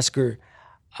 Let's ask her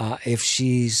if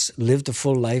she's lived a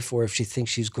full life or if she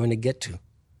thinks she's going to get to.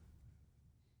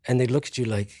 And they look at you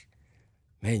like,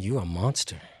 man, you're a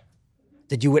monster.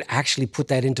 That you would actually put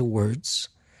that into words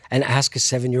and ask a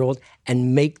 7-year-old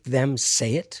and make them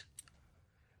say it?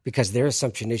 Because their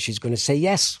assumption is she's going to say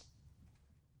yes.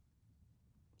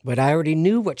 But I already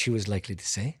knew what she was likely to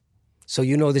say. So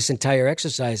this entire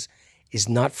exercise is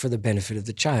not for the benefit of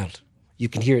the child. You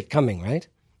can hear it coming, right?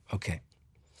 Okay.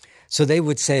 So they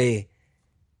would say,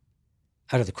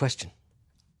 out of the question,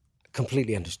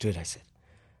 completely understood, I said,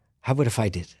 how about if I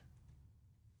did?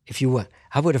 If you what?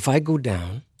 How about if I go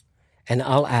down and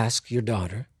I'll ask your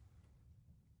daughter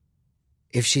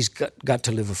if she's got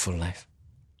to live a full life?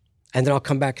 And then I'll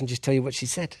come back and just tell you what she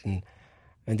said. And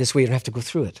this way you don't have to go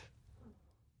through it.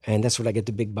 And that's what I get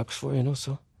the big bucks for,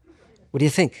 So what do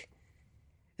you think?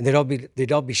 And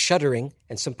they'd all be shuddering,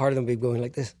 and some part of them would be going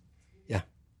like this. Yeah.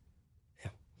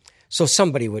 So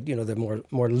somebody would, the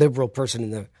more liberal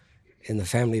person in the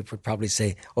family would probably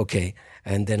say, okay,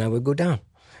 and then I would go down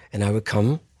and I would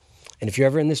come. And if you're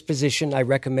ever in this position, I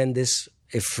recommend this,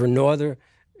 if for no other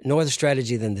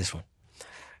strategy than this one,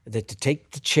 that to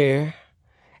take the chair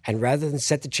and rather than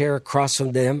set the chair across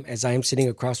from them, as I am sitting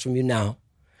across from you now,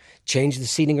 change the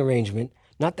seating arrangement,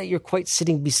 not that you're quite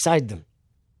sitting beside them,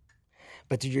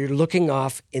 but that you're looking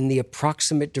off in the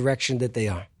approximate direction that they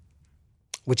are.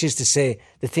 Which is to say,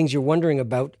 the things you're wondering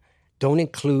about don't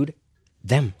include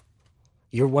them.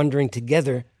 You're wondering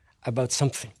together about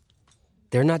something.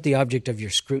 They're not the object of your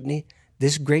scrutiny.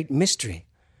 This great mystery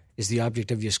is the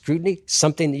object of your scrutiny,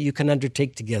 something that you can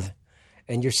undertake together.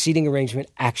 And your seating arrangement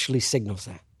actually signals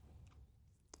that.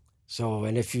 So,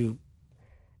 and if you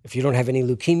don't have any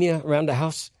leukemia around the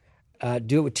house,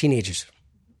 do it with teenagers.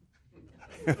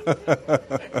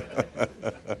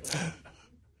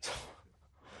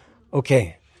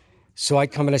 Okay, so I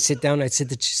come and I sit down, I'd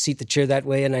seat the chair that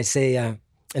way, and I say, and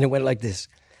it went like this.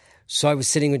 So I was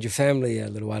sitting with your family a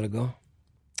little while ago,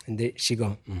 and she'd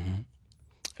go, mm-hmm.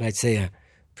 And I'd say,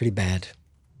 pretty bad.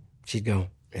 She'd go,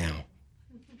 yeah.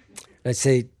 And I'd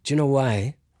say, do you know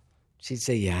why? She'd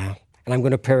say, yeah. And I'm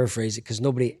going to paraphrase it because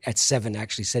nobody at 7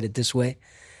 actually said it this way.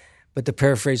 But the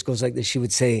paraphrase goes like this. She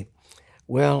would say,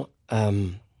 well,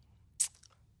 I'm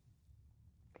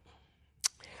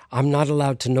not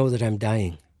allowed to know that I'm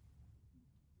dying.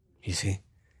 You see?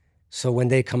 So when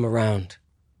they come around,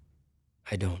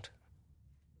 I don't.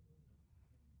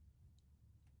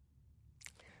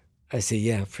 I say,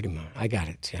 yeah, pretty much. I got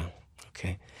it, yeah.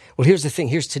 Okay. Well, here's the thing.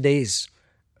 Here's today's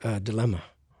dilemma.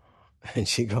 And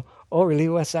she'd go, oh, really?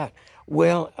 What's that?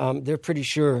 Well, they're pretty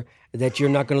sure that you're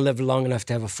not going to live long enough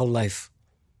to have a full life.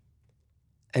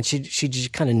 And she'd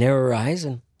just kind of narrow her eyes,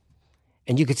 and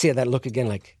you could see that look again,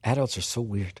 like, adults are so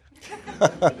weird.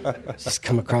 Just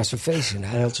come across her face, and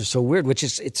adults are so weird, which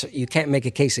is, you can't make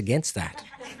a case against that,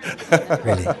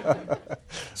 really.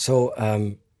 So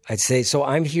I'd say, so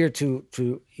I'm here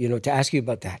to ask you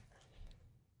about that.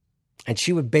 And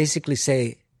she would basically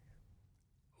say,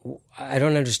 I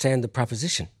don't understand the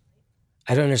proposition.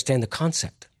 I don't understand the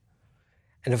concept.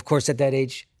 And of course, at that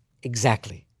age,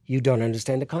 exactly. You don't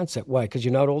understand the concept. Why? Because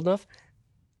you're not old enough?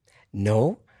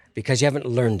 No, because you haven't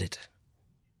learned it.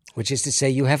 Which is to say,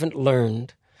 you haven't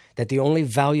learned that the only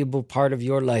valuable part of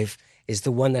your life is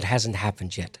the one that hasn't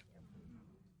happened yet.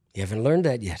 You haven't learned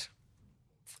that yet.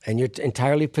 And you're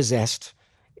entirely possessed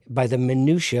by the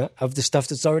minutia of the stuff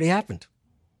that's already happened.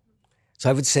 So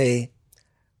I would say,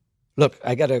 look,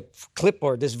 I got a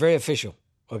clipboard. This is very official,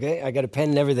 okay? I got a pen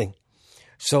and everything.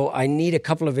 So I need a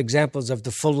couple of examples of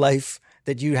the full life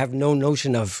that you have no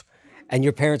notion of, and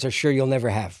your parents are sure you'll never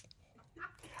have.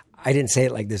 I didn't say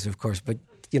it like this, of course, but,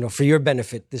 for your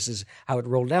benefit, this is how it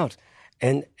rolled out.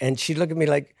 And she'd look at me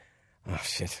like, oh,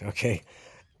 shit, okay.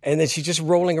 And then she's just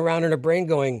rolling around in her brain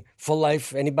going, full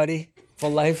life, anybody?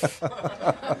 Full life?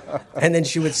 And then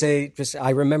she would say,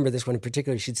 I remember this one in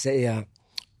particular, she'd say,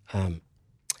 I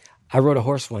rode a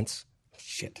horse once.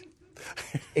 Shit.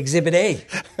 Exhibit A.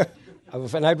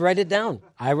 And I'd write it down.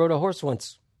 I rode a horse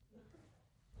once.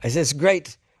 I said, it's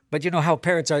great. But you know how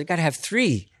parents are. You got to have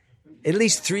 3. At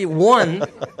least 3. 1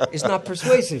 is not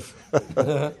persuasive.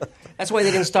 That's why they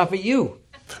didn't stop at you.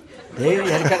 They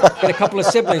got a couple of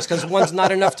siblings because one's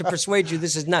not enough to persuade you.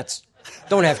 This is nuts.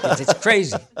 Don't have kids. It's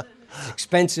crazy. It's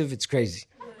expensive. It's crazy.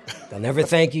 They'll never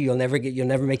thank you. You'll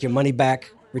never make your money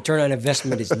back. Return on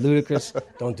investment is ludicrous.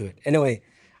 Don't do it. Anyway,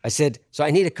 I said, so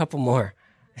I need a couple more.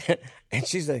 And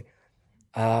she's like,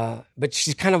 but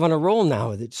she's kind of on a roll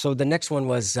now. So the next one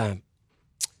was, I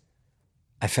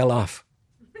fell off.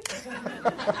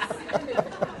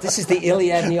 This is the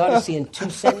Iliad and the Odyssey in 2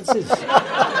 sentences.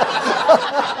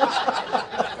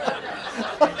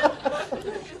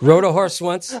 Rode a horse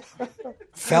once,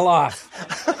 fell off.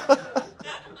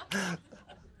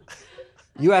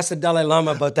 You ask the Dalai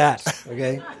Lama about that,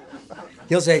 okay?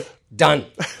 He'll say, done.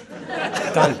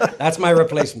 Done. That's my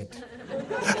replacement.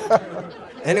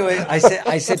 Anyway, I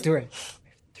said to her,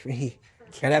 3.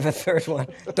 Can I have a 3rd one?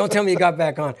 Don't tell me you got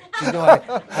back on. She said, no,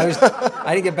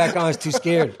 I didn't get back on. I was too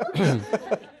scared.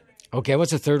 Okay,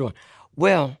 what's the 3rd one?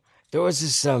 Well, there was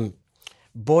this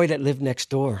boy that lived next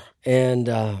door, and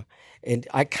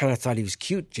I kind of thought he was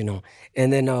cute,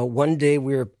 And then one day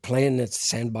we were playing at the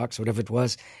sandbox, whatever it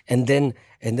was, and then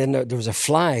there was a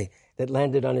fly that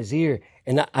landed on his ear,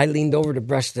 and I leaned over to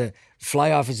brush the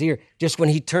fly off his ear. Just when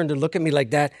he turned to look at me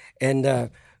like that, and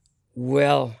it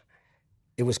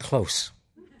was close.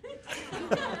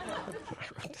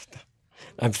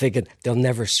 I'm thinking they'll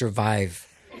never survive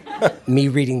me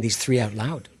reading these 3 out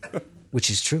loud, which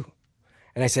is true.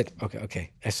 And I said,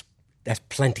 okay, that's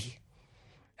plenty.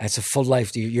 That's a full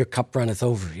life. Your cup runneth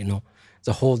over,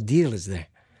 The whole deal is there.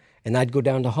 And I'd go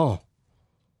down the hall,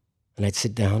 and I'd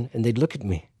sit down, and they'd look at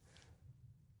me.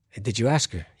 Did you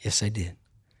ask her? Yes, I did.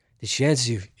 Did she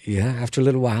answer you? Yeah, after a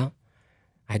little while.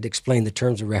 I had to explain the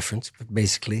terms of reference, but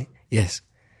basically, yes.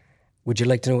 Would you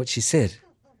like to know what she said?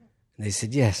 And they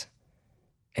said, yes.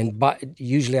 And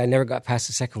usually I never got past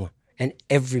the second one. And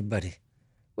everybody,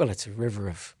 well, it's a river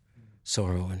of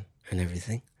sorrow and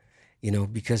everything,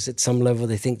 because at some level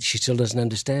they think she still doesn't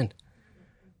understand.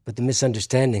 But the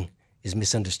misunderstanding is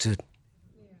misunderstood.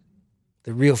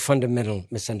 The real fundamental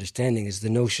misunderstanding is the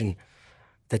notion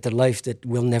that the life that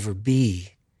will never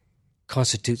be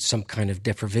constitutes some kind of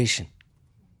deprivation,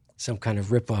 some kind of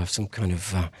ripoff, some kind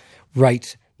of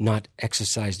right not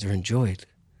exercised or enjoyed,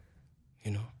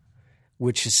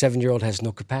 which a 7-year-old has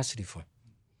no capacity for.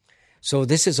 So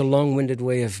this is a long-winded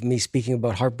way of me speaking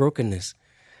about heartbrokenness,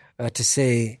 to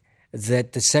say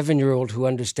that the 7-year-old who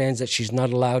understands that she's not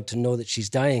allowed to know that she's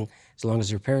dying as long as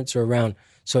her parents are around,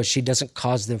 so she doesn't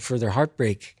cause them further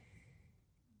heartbreak,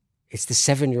 it's the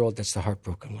 7-year-old that's the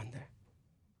heartbroken one there,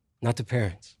 not the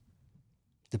parents.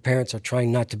 The parents are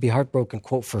trying not to be heartbroken,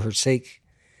 quote, for her sake,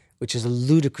 which is a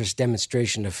ludicrous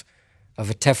demonstration of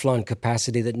a Teflon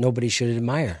capacity that nobody should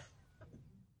admire,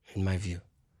 in my view.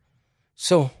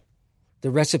 So the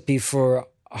recipe for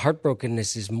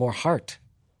heartbrokenness is more heart.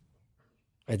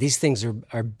 These things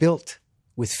are built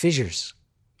with fissures,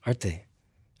 aren't they?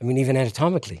 I mean, even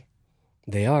anatomically,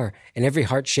 they are. And every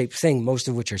heart-shaped thing, most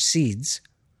of which are seeds,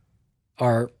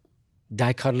 are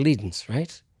dicotyledons,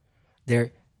 right?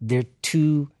 They're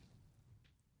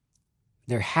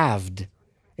halved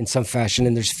in some fashion,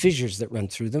 and there's fissures that run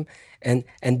through them, and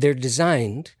they're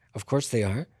designed, of course they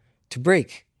are, to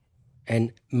break.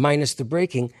 And minus the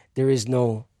breaking, there is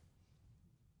no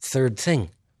third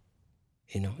thing.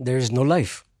 There is no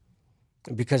life,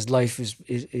 because life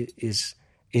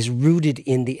is rooted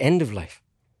in the end of life,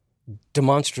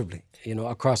 demonstrably,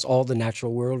 across all the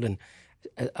natural world, and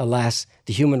alas,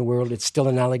 the human world, it's still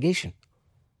an allegation.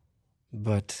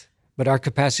 But our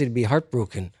capacity to be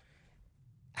heartbroken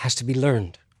has to be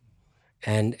learned,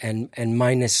 and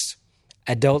minus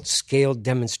adult scale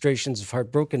demonstrations of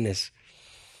heartbrokenness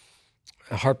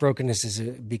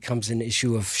becomes an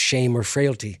issue of shame or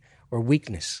frailty or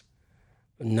weakness,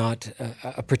 not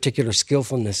a particular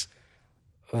skillfulness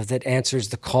that answers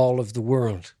the call of the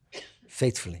world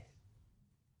faithfully.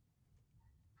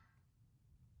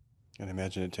 And I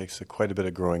imagine it takes quite a bit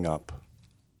of growing up.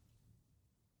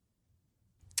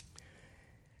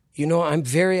 I'm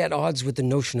very at odds with the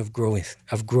notion of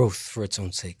growth for its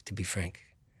own sake, to be frank.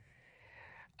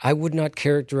 I would not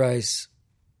characterize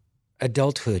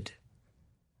adulthood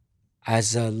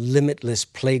as a limitless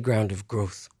playground of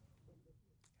growth.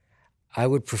 I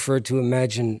would prefer to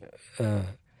imagine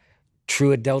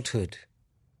true adulthood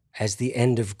as the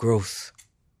end of growth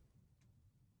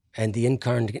and the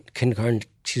incarnation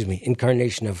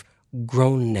of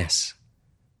grownness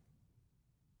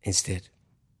instead.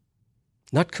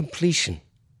 Not completion,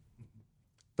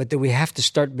 but that we have to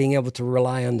start being able to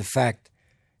rely on the fact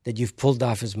that you've pulled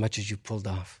off as much as you've pulled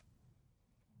off.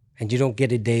 And you don't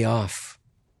get a day off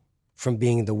from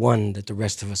being the one that the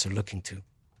rest of us are looking to.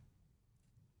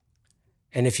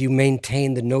 And if you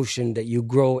maintain the notion that you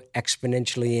grow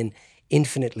exponentially and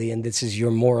infinitely, and this is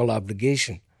your moral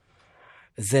obligation,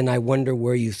 then I wonder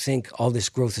where you think all this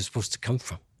growth is supposed to come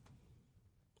from.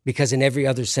 Because in every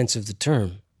other sense of the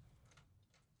term,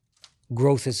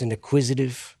 growth is an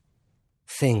acquisitive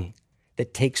thing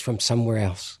that takes from somewhere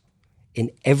else.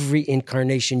 In every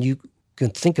incarnation you can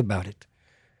think about it,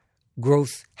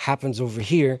 growth happens over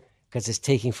here because it's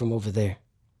taking from over there.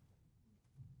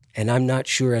 And I'm not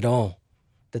sure at all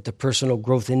that the personal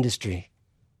growth industry,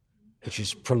 which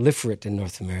is proliferate in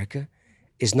North America,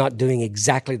 is not doing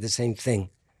exactly the same thing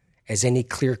as any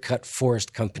clear-cut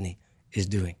forest company is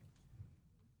doing.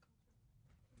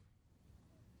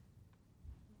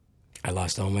 I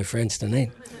lost all my friends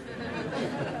tonight.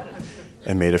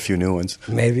 And made a few new ones.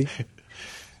 Maybe.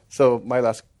 So my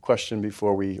last question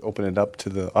before we open it up to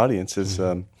the audience is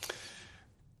a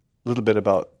little bit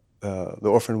about the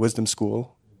Orphan Wisdom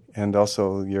School and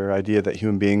also your idea that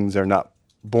human beings are not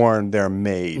born, they're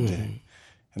made. Mm-hmm.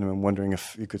 And I'm wondering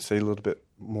if you could say a little bit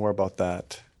more about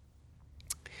that.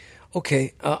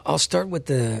 Okay, I'll start with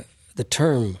the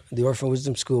term, the Orphan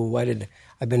Wisdom School.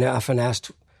 I've been often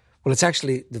asked. Well, it's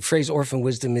actually, the phrase orphan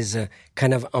wisdom is a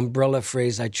kind of umbrella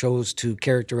phrase I chose to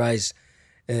characterize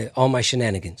all my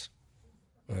shenanigans.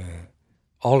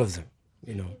 All of them,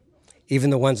 even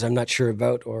the ones I'm not sure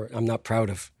about or I'm not proud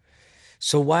of.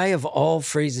 So why of all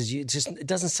phrases, it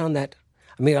doesn't sound that,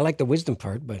 I like the wisdom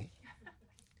part, but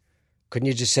couldn't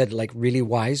you just said like really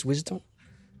wise wisdom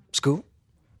school?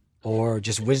 Or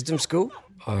just wisdom school?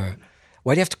 Or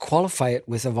why do you have to qualify it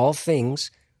with, of all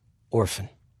things, orphan?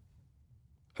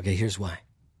 Okay, here's why.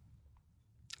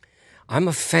 I'm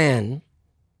a fan,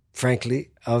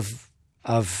 frankly, of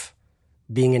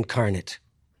being incarnate.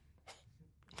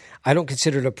 I don't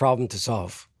consider it a problem to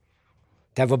solve.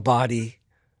 To have a body,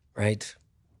 right,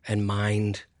 and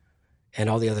mind, and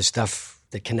all the other stuff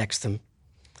that connects them.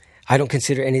 I don't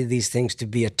consider any of these things to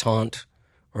be a taunt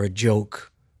or a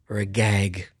joke or a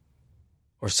gag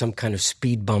or some kind of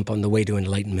speed bump on the way to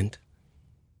enlightenment.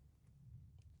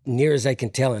 Near as I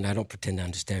can tell, and I don't pretend to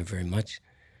understand very much,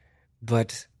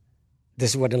 but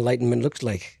this is what enlightenment looks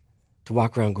like. To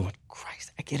walk around going,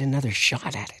 Christ, I get another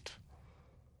shot at it.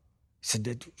 So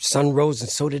the sun rose and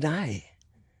so did I.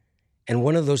 And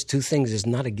one of those two things is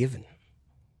not a given.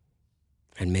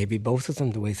 And maybe both of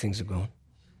them the way things are going.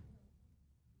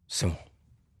 So,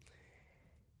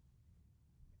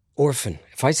 orphan.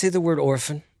 If I say the word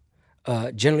orphan,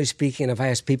 generally speaking, if I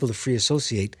ask people to free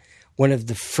associate, one of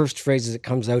the first phrases that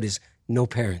comes out is no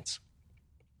parents,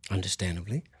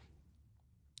 understandably.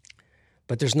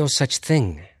 But there's no such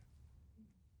thing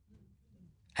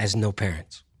as no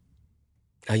parents.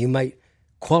 Now, you might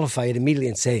qualify it immediately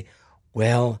and say,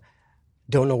 well,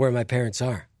 don't know where my parents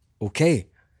are. Okay,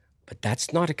 but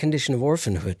that's not a condition of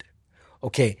orphanhood.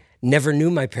 Okay, never knew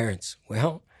my parents.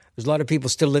 Well, there's a lot of people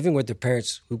still living with their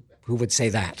parents who would say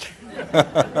that.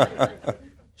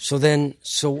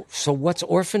 So what's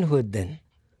orphanhood then?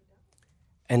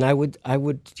 And I would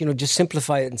just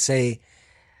simplify it and say,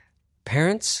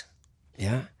 parents,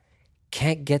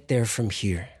 can't get there from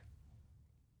here.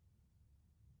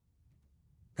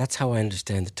 That's how I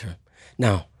understand the term.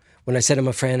 Now, when I said I'm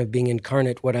a fan of being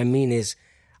incarnate, what I mean is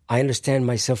I understand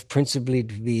myself principally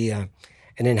to be an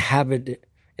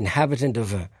inhabitant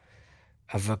of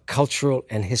a cultural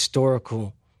and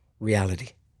historical reality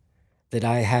that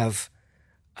I have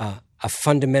a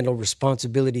fundamental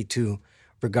responsibility to,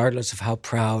 regardless of how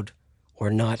proud or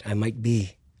not I might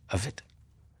be of it.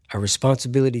 A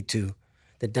responsibility to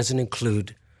that doesn't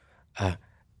include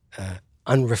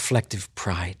unreflective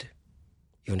pride.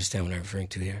 You understand what I'm referring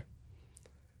to here?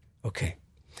 Okay.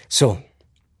 So,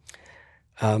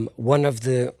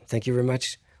 thank you very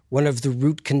much, one of the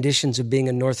root conditions of being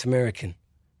a North American,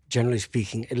 generally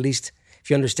speaking, at least if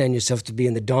you understand yourself to be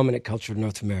in the dominant culture of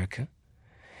North America,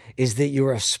 is that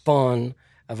you're a spawn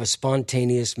of a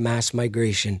spontaneous mass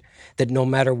migration that no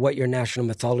matter what your national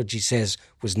mythology says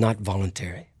was not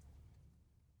voluntary.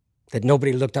 That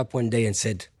nobody looked up one day and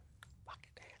said,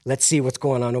 let's see what's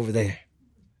going on over there.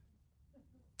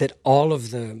 That all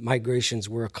of the migrations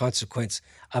were a consequence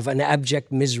of an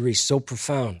abject misery so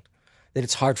profound that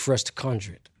it's hard for us to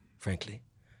conjure it, frankly.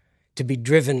 To be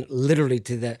driven literally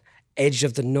to the edge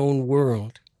of the known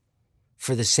world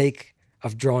for the sake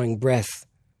of drawing breath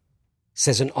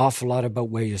says an awful lot about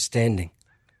where you're standing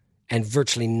and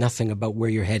virtually nothing about where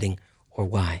you're heading or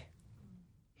why,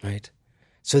 right?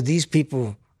 So these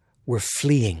people were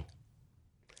fleeing.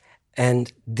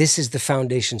 And this is the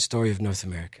foundation story of North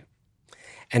America.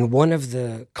 And one of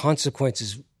the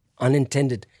consequences,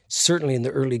 unintended, certainly in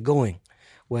the early going,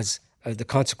 was the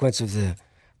consequence of the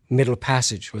Middle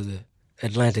Passage or the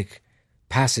Atlantic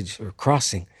Passage or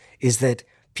crossing, is that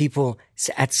people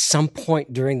at some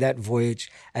point during that voyage,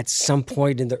 at some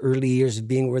point in the early years of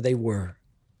being where they were,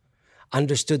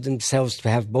 understood themselves to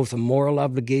have both a moral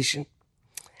obligation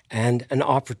and an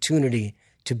opportunity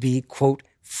to be, quote,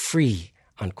 free,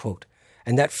 unquote.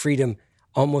 And that freedom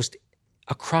almost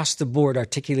across the board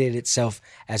articulated itself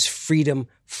as freedom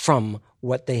from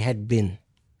what they had been.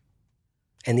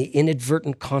 And the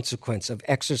inadvertent consequence of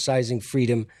exercising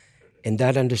freedom in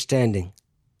that understanding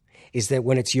is that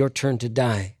when it's your turn to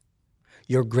die,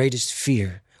 your greatest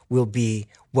fear will be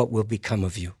what will become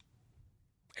of you.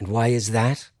 And why is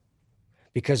that?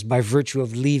 Because by virtue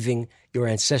of leaving your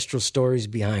ancestral stories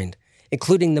behind,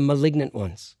 including the malignant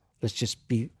ones, let's just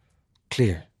be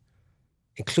clear,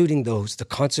 including those, the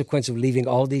consequence of leaving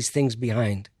all these things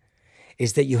behind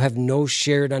is that you have no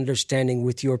shared understanding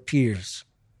with your peers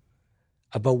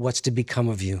about what's to become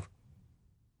of you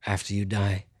after you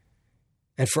die.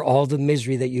 And for all the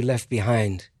misery that you left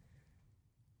behind,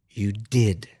 you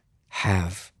did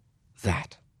have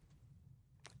that.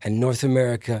 And North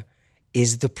America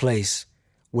is the place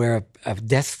where a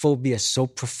death phobia so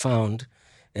profound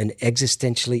and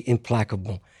existentially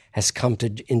implacable has come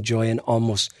to enjoy an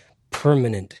almost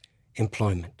permanent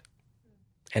employment.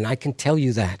 And I can tell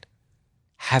you that,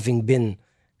 having been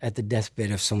at the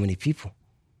deathbed of so many people.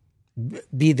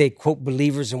 Be they, quote,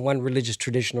 believers in one religious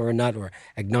tradition or not, or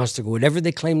agnostic, or whatever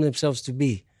they claim themselves to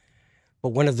be. But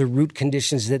one of the root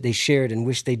conditions that they shared and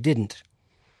wish they didn't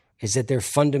is that they're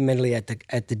fundamentally at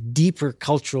the deeper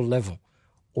cultural level,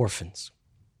 orphans.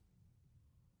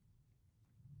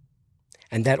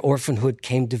 And that orphanhood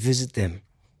came to visit them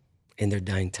in their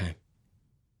dying time.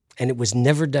 And it was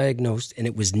never diagnosed and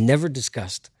it was never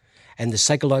discussed. And the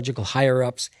psychological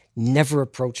higher-ups never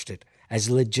approached it as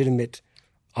a legitimate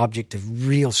object of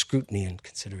real scrutiny and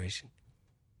consideration.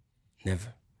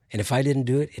 Never. And if I didn't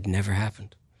do it, it never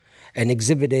happened. And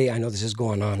Exhibit A, I know this is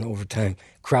going on over time,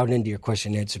 crowding into your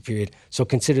question and answer period. So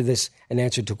consider this an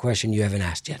answer to a question you haven't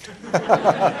asked yet.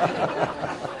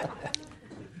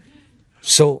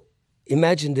 So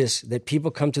imagine this, that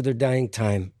people come to their dying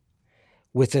time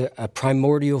with a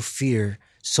primordial fear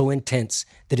so intense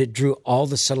that it drew all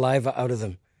the saliva out of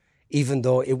them, even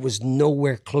though it was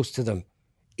nowhere close to them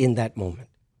in that moment.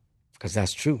 Because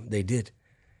that's true, they did.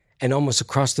 And almost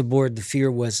across the board, the fear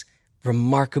was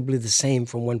remarkably the same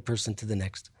from one person to the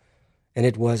next. And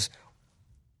it was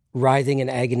writhing in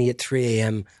agony at 3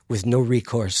 a.m. with no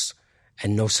recourse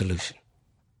and no solution.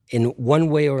 In one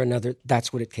way or another,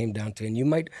 that's what it came down to. And you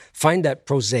might find that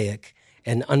prosaic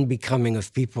and unbecoming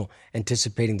of people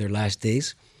anticipating their last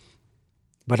days.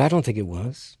 But I don't think it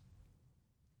was.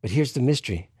 But here's the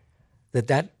mystery,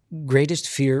 that greatest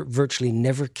fear virtually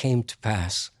never came to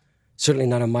pass. Certainly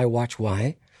not on my watch.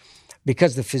 Why?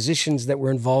 Because the physicians that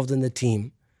were involved in the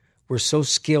team were so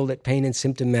skilled at pain and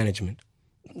symptom management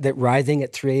that writhing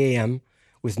at 3 a.m.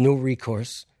 with no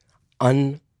recourse,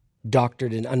 undoctored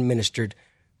and unministered,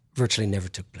 virtually never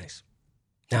took place.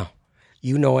 Now,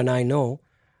 you know and I know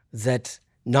that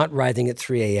not writhing at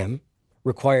 3 a.m.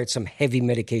 required some heavy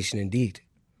medication indeed.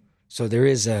 So there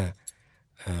is how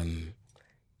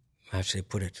should I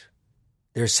put it?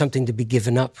 There's something to be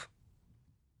given up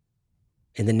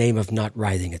in the name of not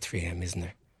writhing at 3 a.m., isn't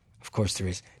there? Of course there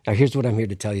is. Now here's what I'm here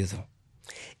to tell you though.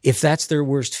 If that's their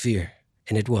worst fear,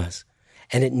 and it was,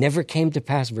 and it never came to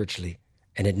pass virtually,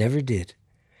 and it never did,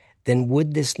 then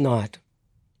would this not,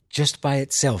 just by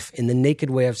itself, in the naked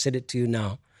way I've said it to you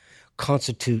now,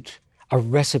 constitute a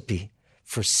recipe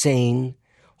for sane,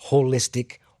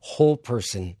 holistic, whole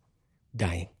person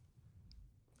dying?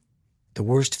 The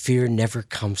worst fear never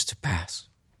comes to pass.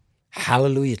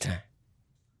 Hallelujah time.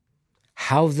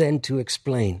 How then to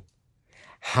explain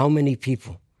how many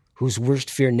people whose worst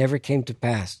fear never came to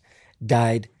pass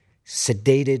died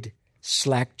sedated,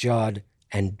 slack-jawed,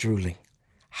 and drooling?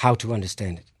 How to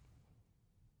understand it?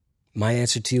 My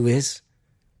answer to you is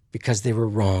because they were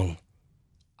wrong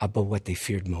about what they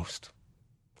feared most.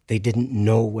 They didn't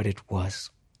know what it was.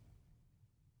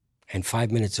 And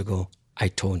 5 minutes ago, I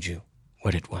told you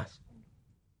what it was.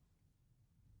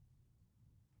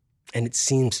 And it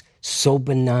seems so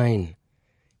benign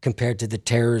compared to the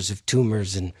terrors of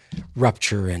tumors and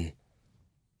rupture and,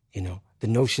 the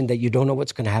notion that you don't know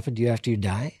what's going to happen to you after you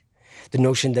die. The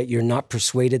notion that you're not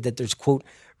persuaded that there's, quote,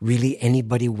 really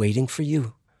anybody waiting for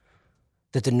you.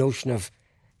 That the notion of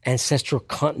ancestral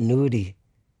continuity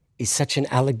is such an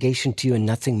allegation to you and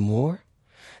nothing more.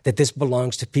 That this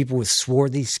belongs to people with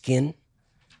swarthy skin,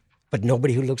 but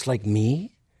nobody who looks like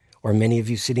me or many of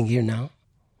you sitting here now.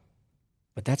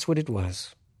 But that's what it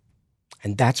was.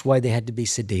 And that's why they had to be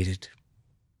sedated.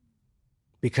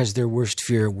 Because their worst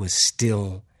fear was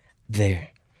still there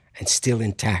and still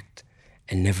intact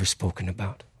and never spoken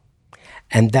about.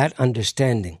 And that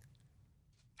understanding,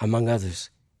 among others,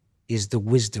 is the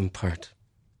wisdom part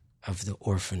of the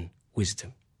orphan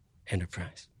wisdom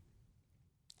enterprise.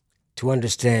 To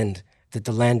understand that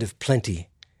the land of plenty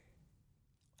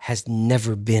has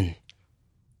never been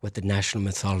what the national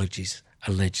mythologies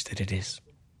allege that it is.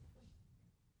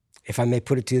 If I may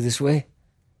put it to you this way,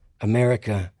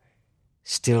 America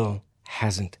still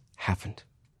hasn't happened.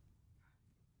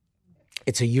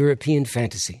 It's a European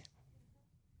fantasy,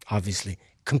 obviously,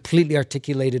 completely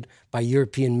articulated by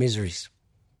European miseries.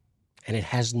 And it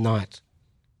has not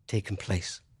taken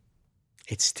place.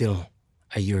 It's still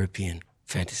a European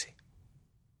fantasy.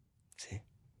 See?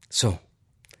 So,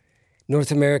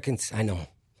 North Americans, I know.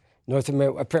 North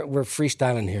America, we're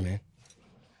freestyling here, man.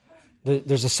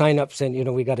 There's a sign up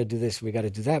saying, we got to do this, we got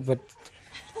to do that. But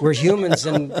we're humans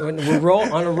and we're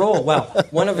on a roll. Well,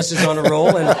 one of us is on a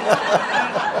roll and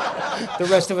the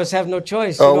rest of us have no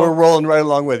choice. We're rolling right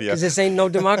along with you. Because this ain't no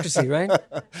democracy, right?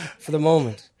 For the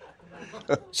moment.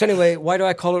 So anyway, why do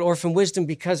I call it orphan wisdom?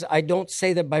 Because I don't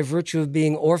say that by virtue of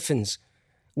being orphans,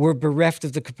 we're bereft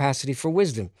of the capacity for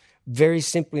wisdom. Very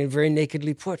simply and very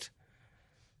nakedly put.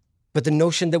 But the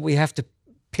notion that we have to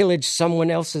pillage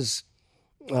someone else's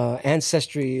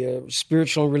ancestry,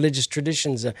 spiritual and religious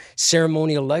traditions,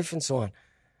 ceremonial life, and so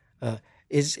on,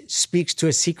 speaks to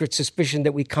a secret suspicion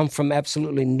that we come from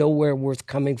absolutely nowhere worth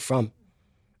coming from,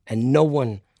 and no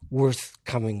one worth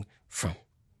coming from.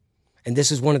 And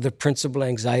this is one of the principal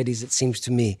anxieties, it seems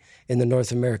to me, in the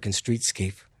North American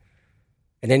streetscape.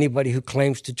 And anybody who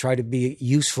claims to try to be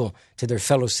useful to their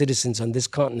fellow citizens on this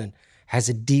continent has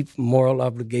a deep moral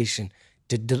obligation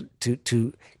to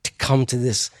come to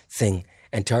this thing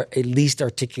and to at least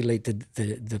articulate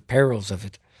the perils of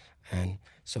it. And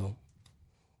so,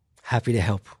 happy to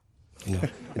help, in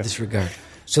this regard.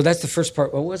 So that's the first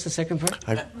part. What was the second part?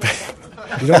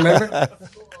 You don't remember?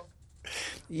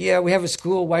 Yeah, we have a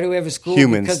school. Why do we have a school?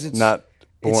 Humans, because it's not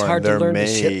born, it's hard they're to learn made.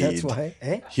 the shit, that's why.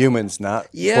 Eh? Humans, not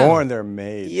born, they're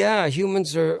made. Yeah,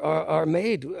 humans are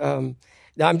made.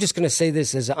 Now, I'm just going to say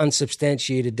this as an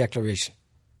unsubstantiated declaration.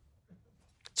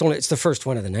 It's the first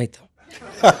one of the night, though.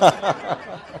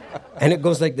 And it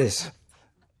goes like this.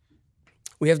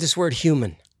 We have this word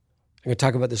human. I'm going to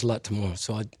talk about this a lot tomorrow,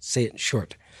 so I'll say it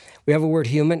short. We have a word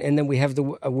human, and then we have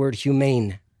a word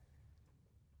humane.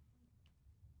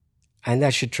 And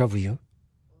that should trouble you.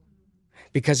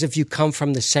 Because if you come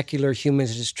from the secular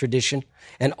humanist tradition,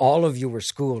 and all of you were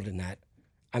schooled in that,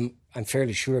 I'm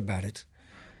fairly sure about it,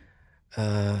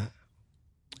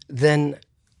 then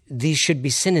these should be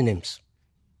synonyms.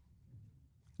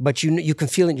 But you can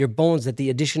feel in your bones that the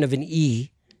addition of an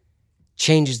E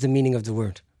changes the meaning of the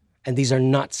word. And these are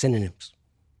not synonyms.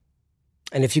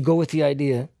 And if you go with the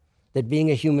idea that being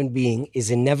a human being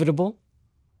is inevitable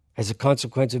as a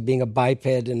consequence of being a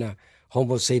biped and a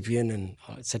Homo sapien and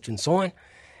et cetera and so on,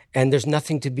 and there's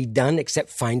nothing to be done except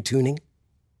fine-tuning,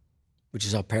 which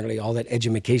is apparently all that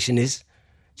edumacation is,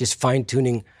 just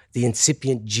fine-tuning the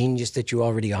incipient genius that you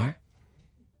already are,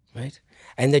 right?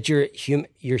 And that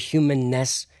your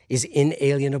humanness is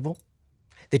inalienable,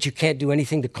 that you can't do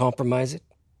anything to compromise it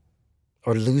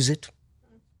or lose it.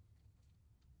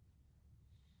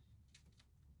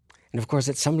 And of course,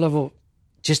 at some level,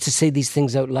 just to say these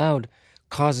things out loud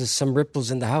causes some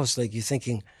ripples in the house, like you're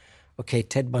thinking, okay,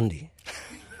 Ted Bundy.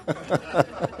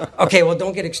 Okay, well,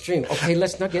 don't get extreme. Okay,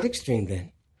 let's not get extreme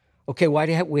then. Okay, why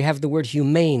do we have the word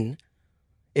humane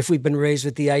if we've been raised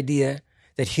with the idea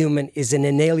that human is an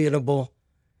inalienable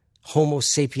Homo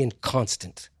sapien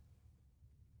constant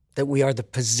that we are the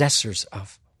possessors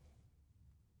of?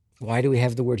 Why do we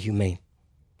have the word humane?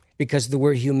 Because the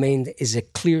word humane is a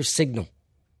clear signal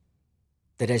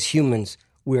that as humans,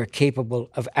 we are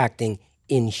capable of acting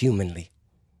inhumanly.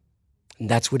 And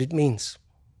that's what it means.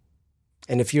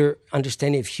 And if your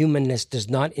understanding of humanness does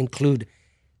not include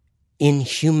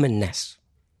inhumanness,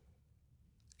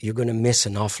 you're going to miss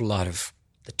an awful lot of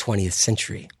the 20th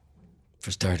century, for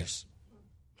starters,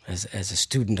 as a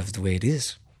student of the way it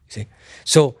is. See,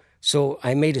 so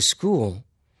I made a school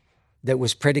that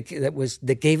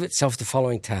gave itself the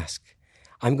following task: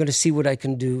 I'm going to see what I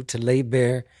can do to lay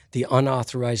bare the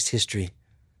unauthorized history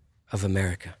of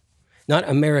America, not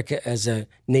America as a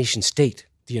nation state,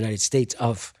 the United States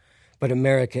of, but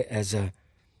America as a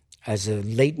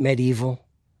late medieval,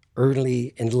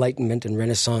 early Enlightenment and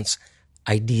Renaissance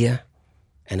idea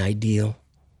and ideal.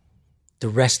 The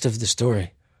rest of the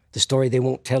story they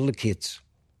won't tell the kids.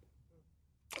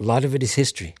 A lot of it is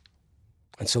history.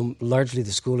 And so largely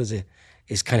the school is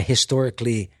kind of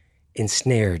historically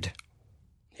ensnared,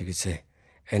 you could say.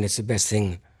 And it's the best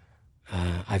thing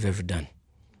I've ever done.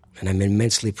 And I'm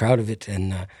immensely proud of it.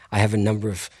 And I have a number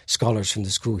of scholars from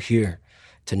the school here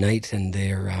tonight, and they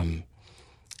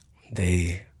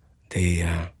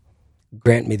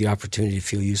grant me the opportunity to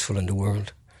feel useful in the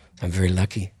world. I'm very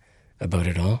lucky about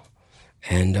it all.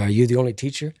 And are you the only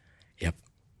teacher? Yep.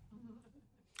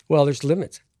 Well, there's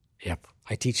limits. Yep.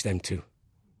 I teach them too.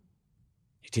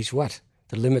 You teach what?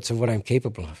 The limits of what I'm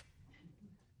capable of.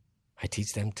 I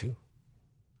teach them too.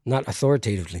 Not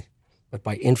authoritatively, but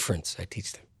by inference, I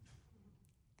teach them.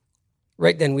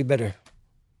 Right then, we better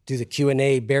do the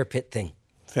Q&A bear pit thing.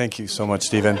 Thank you so much,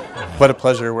 Stephen. What a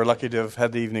pleasure. We're lucky to have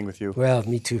had the evening with you. Well,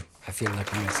 me too. I feel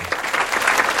lucky myself.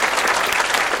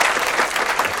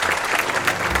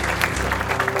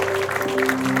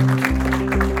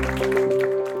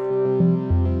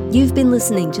 You've been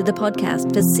listening to the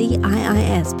podcast for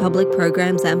CIIS Public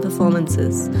Programs and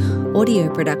Performances.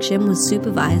 Audio production was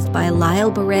supervised by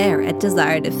Lyle Barrere at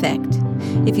Desired Effect.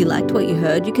 If you liked what you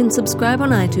heard, you can subscribe on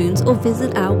iTunes or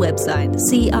visit our website,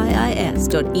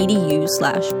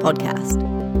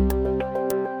 ciis.edu/podcast.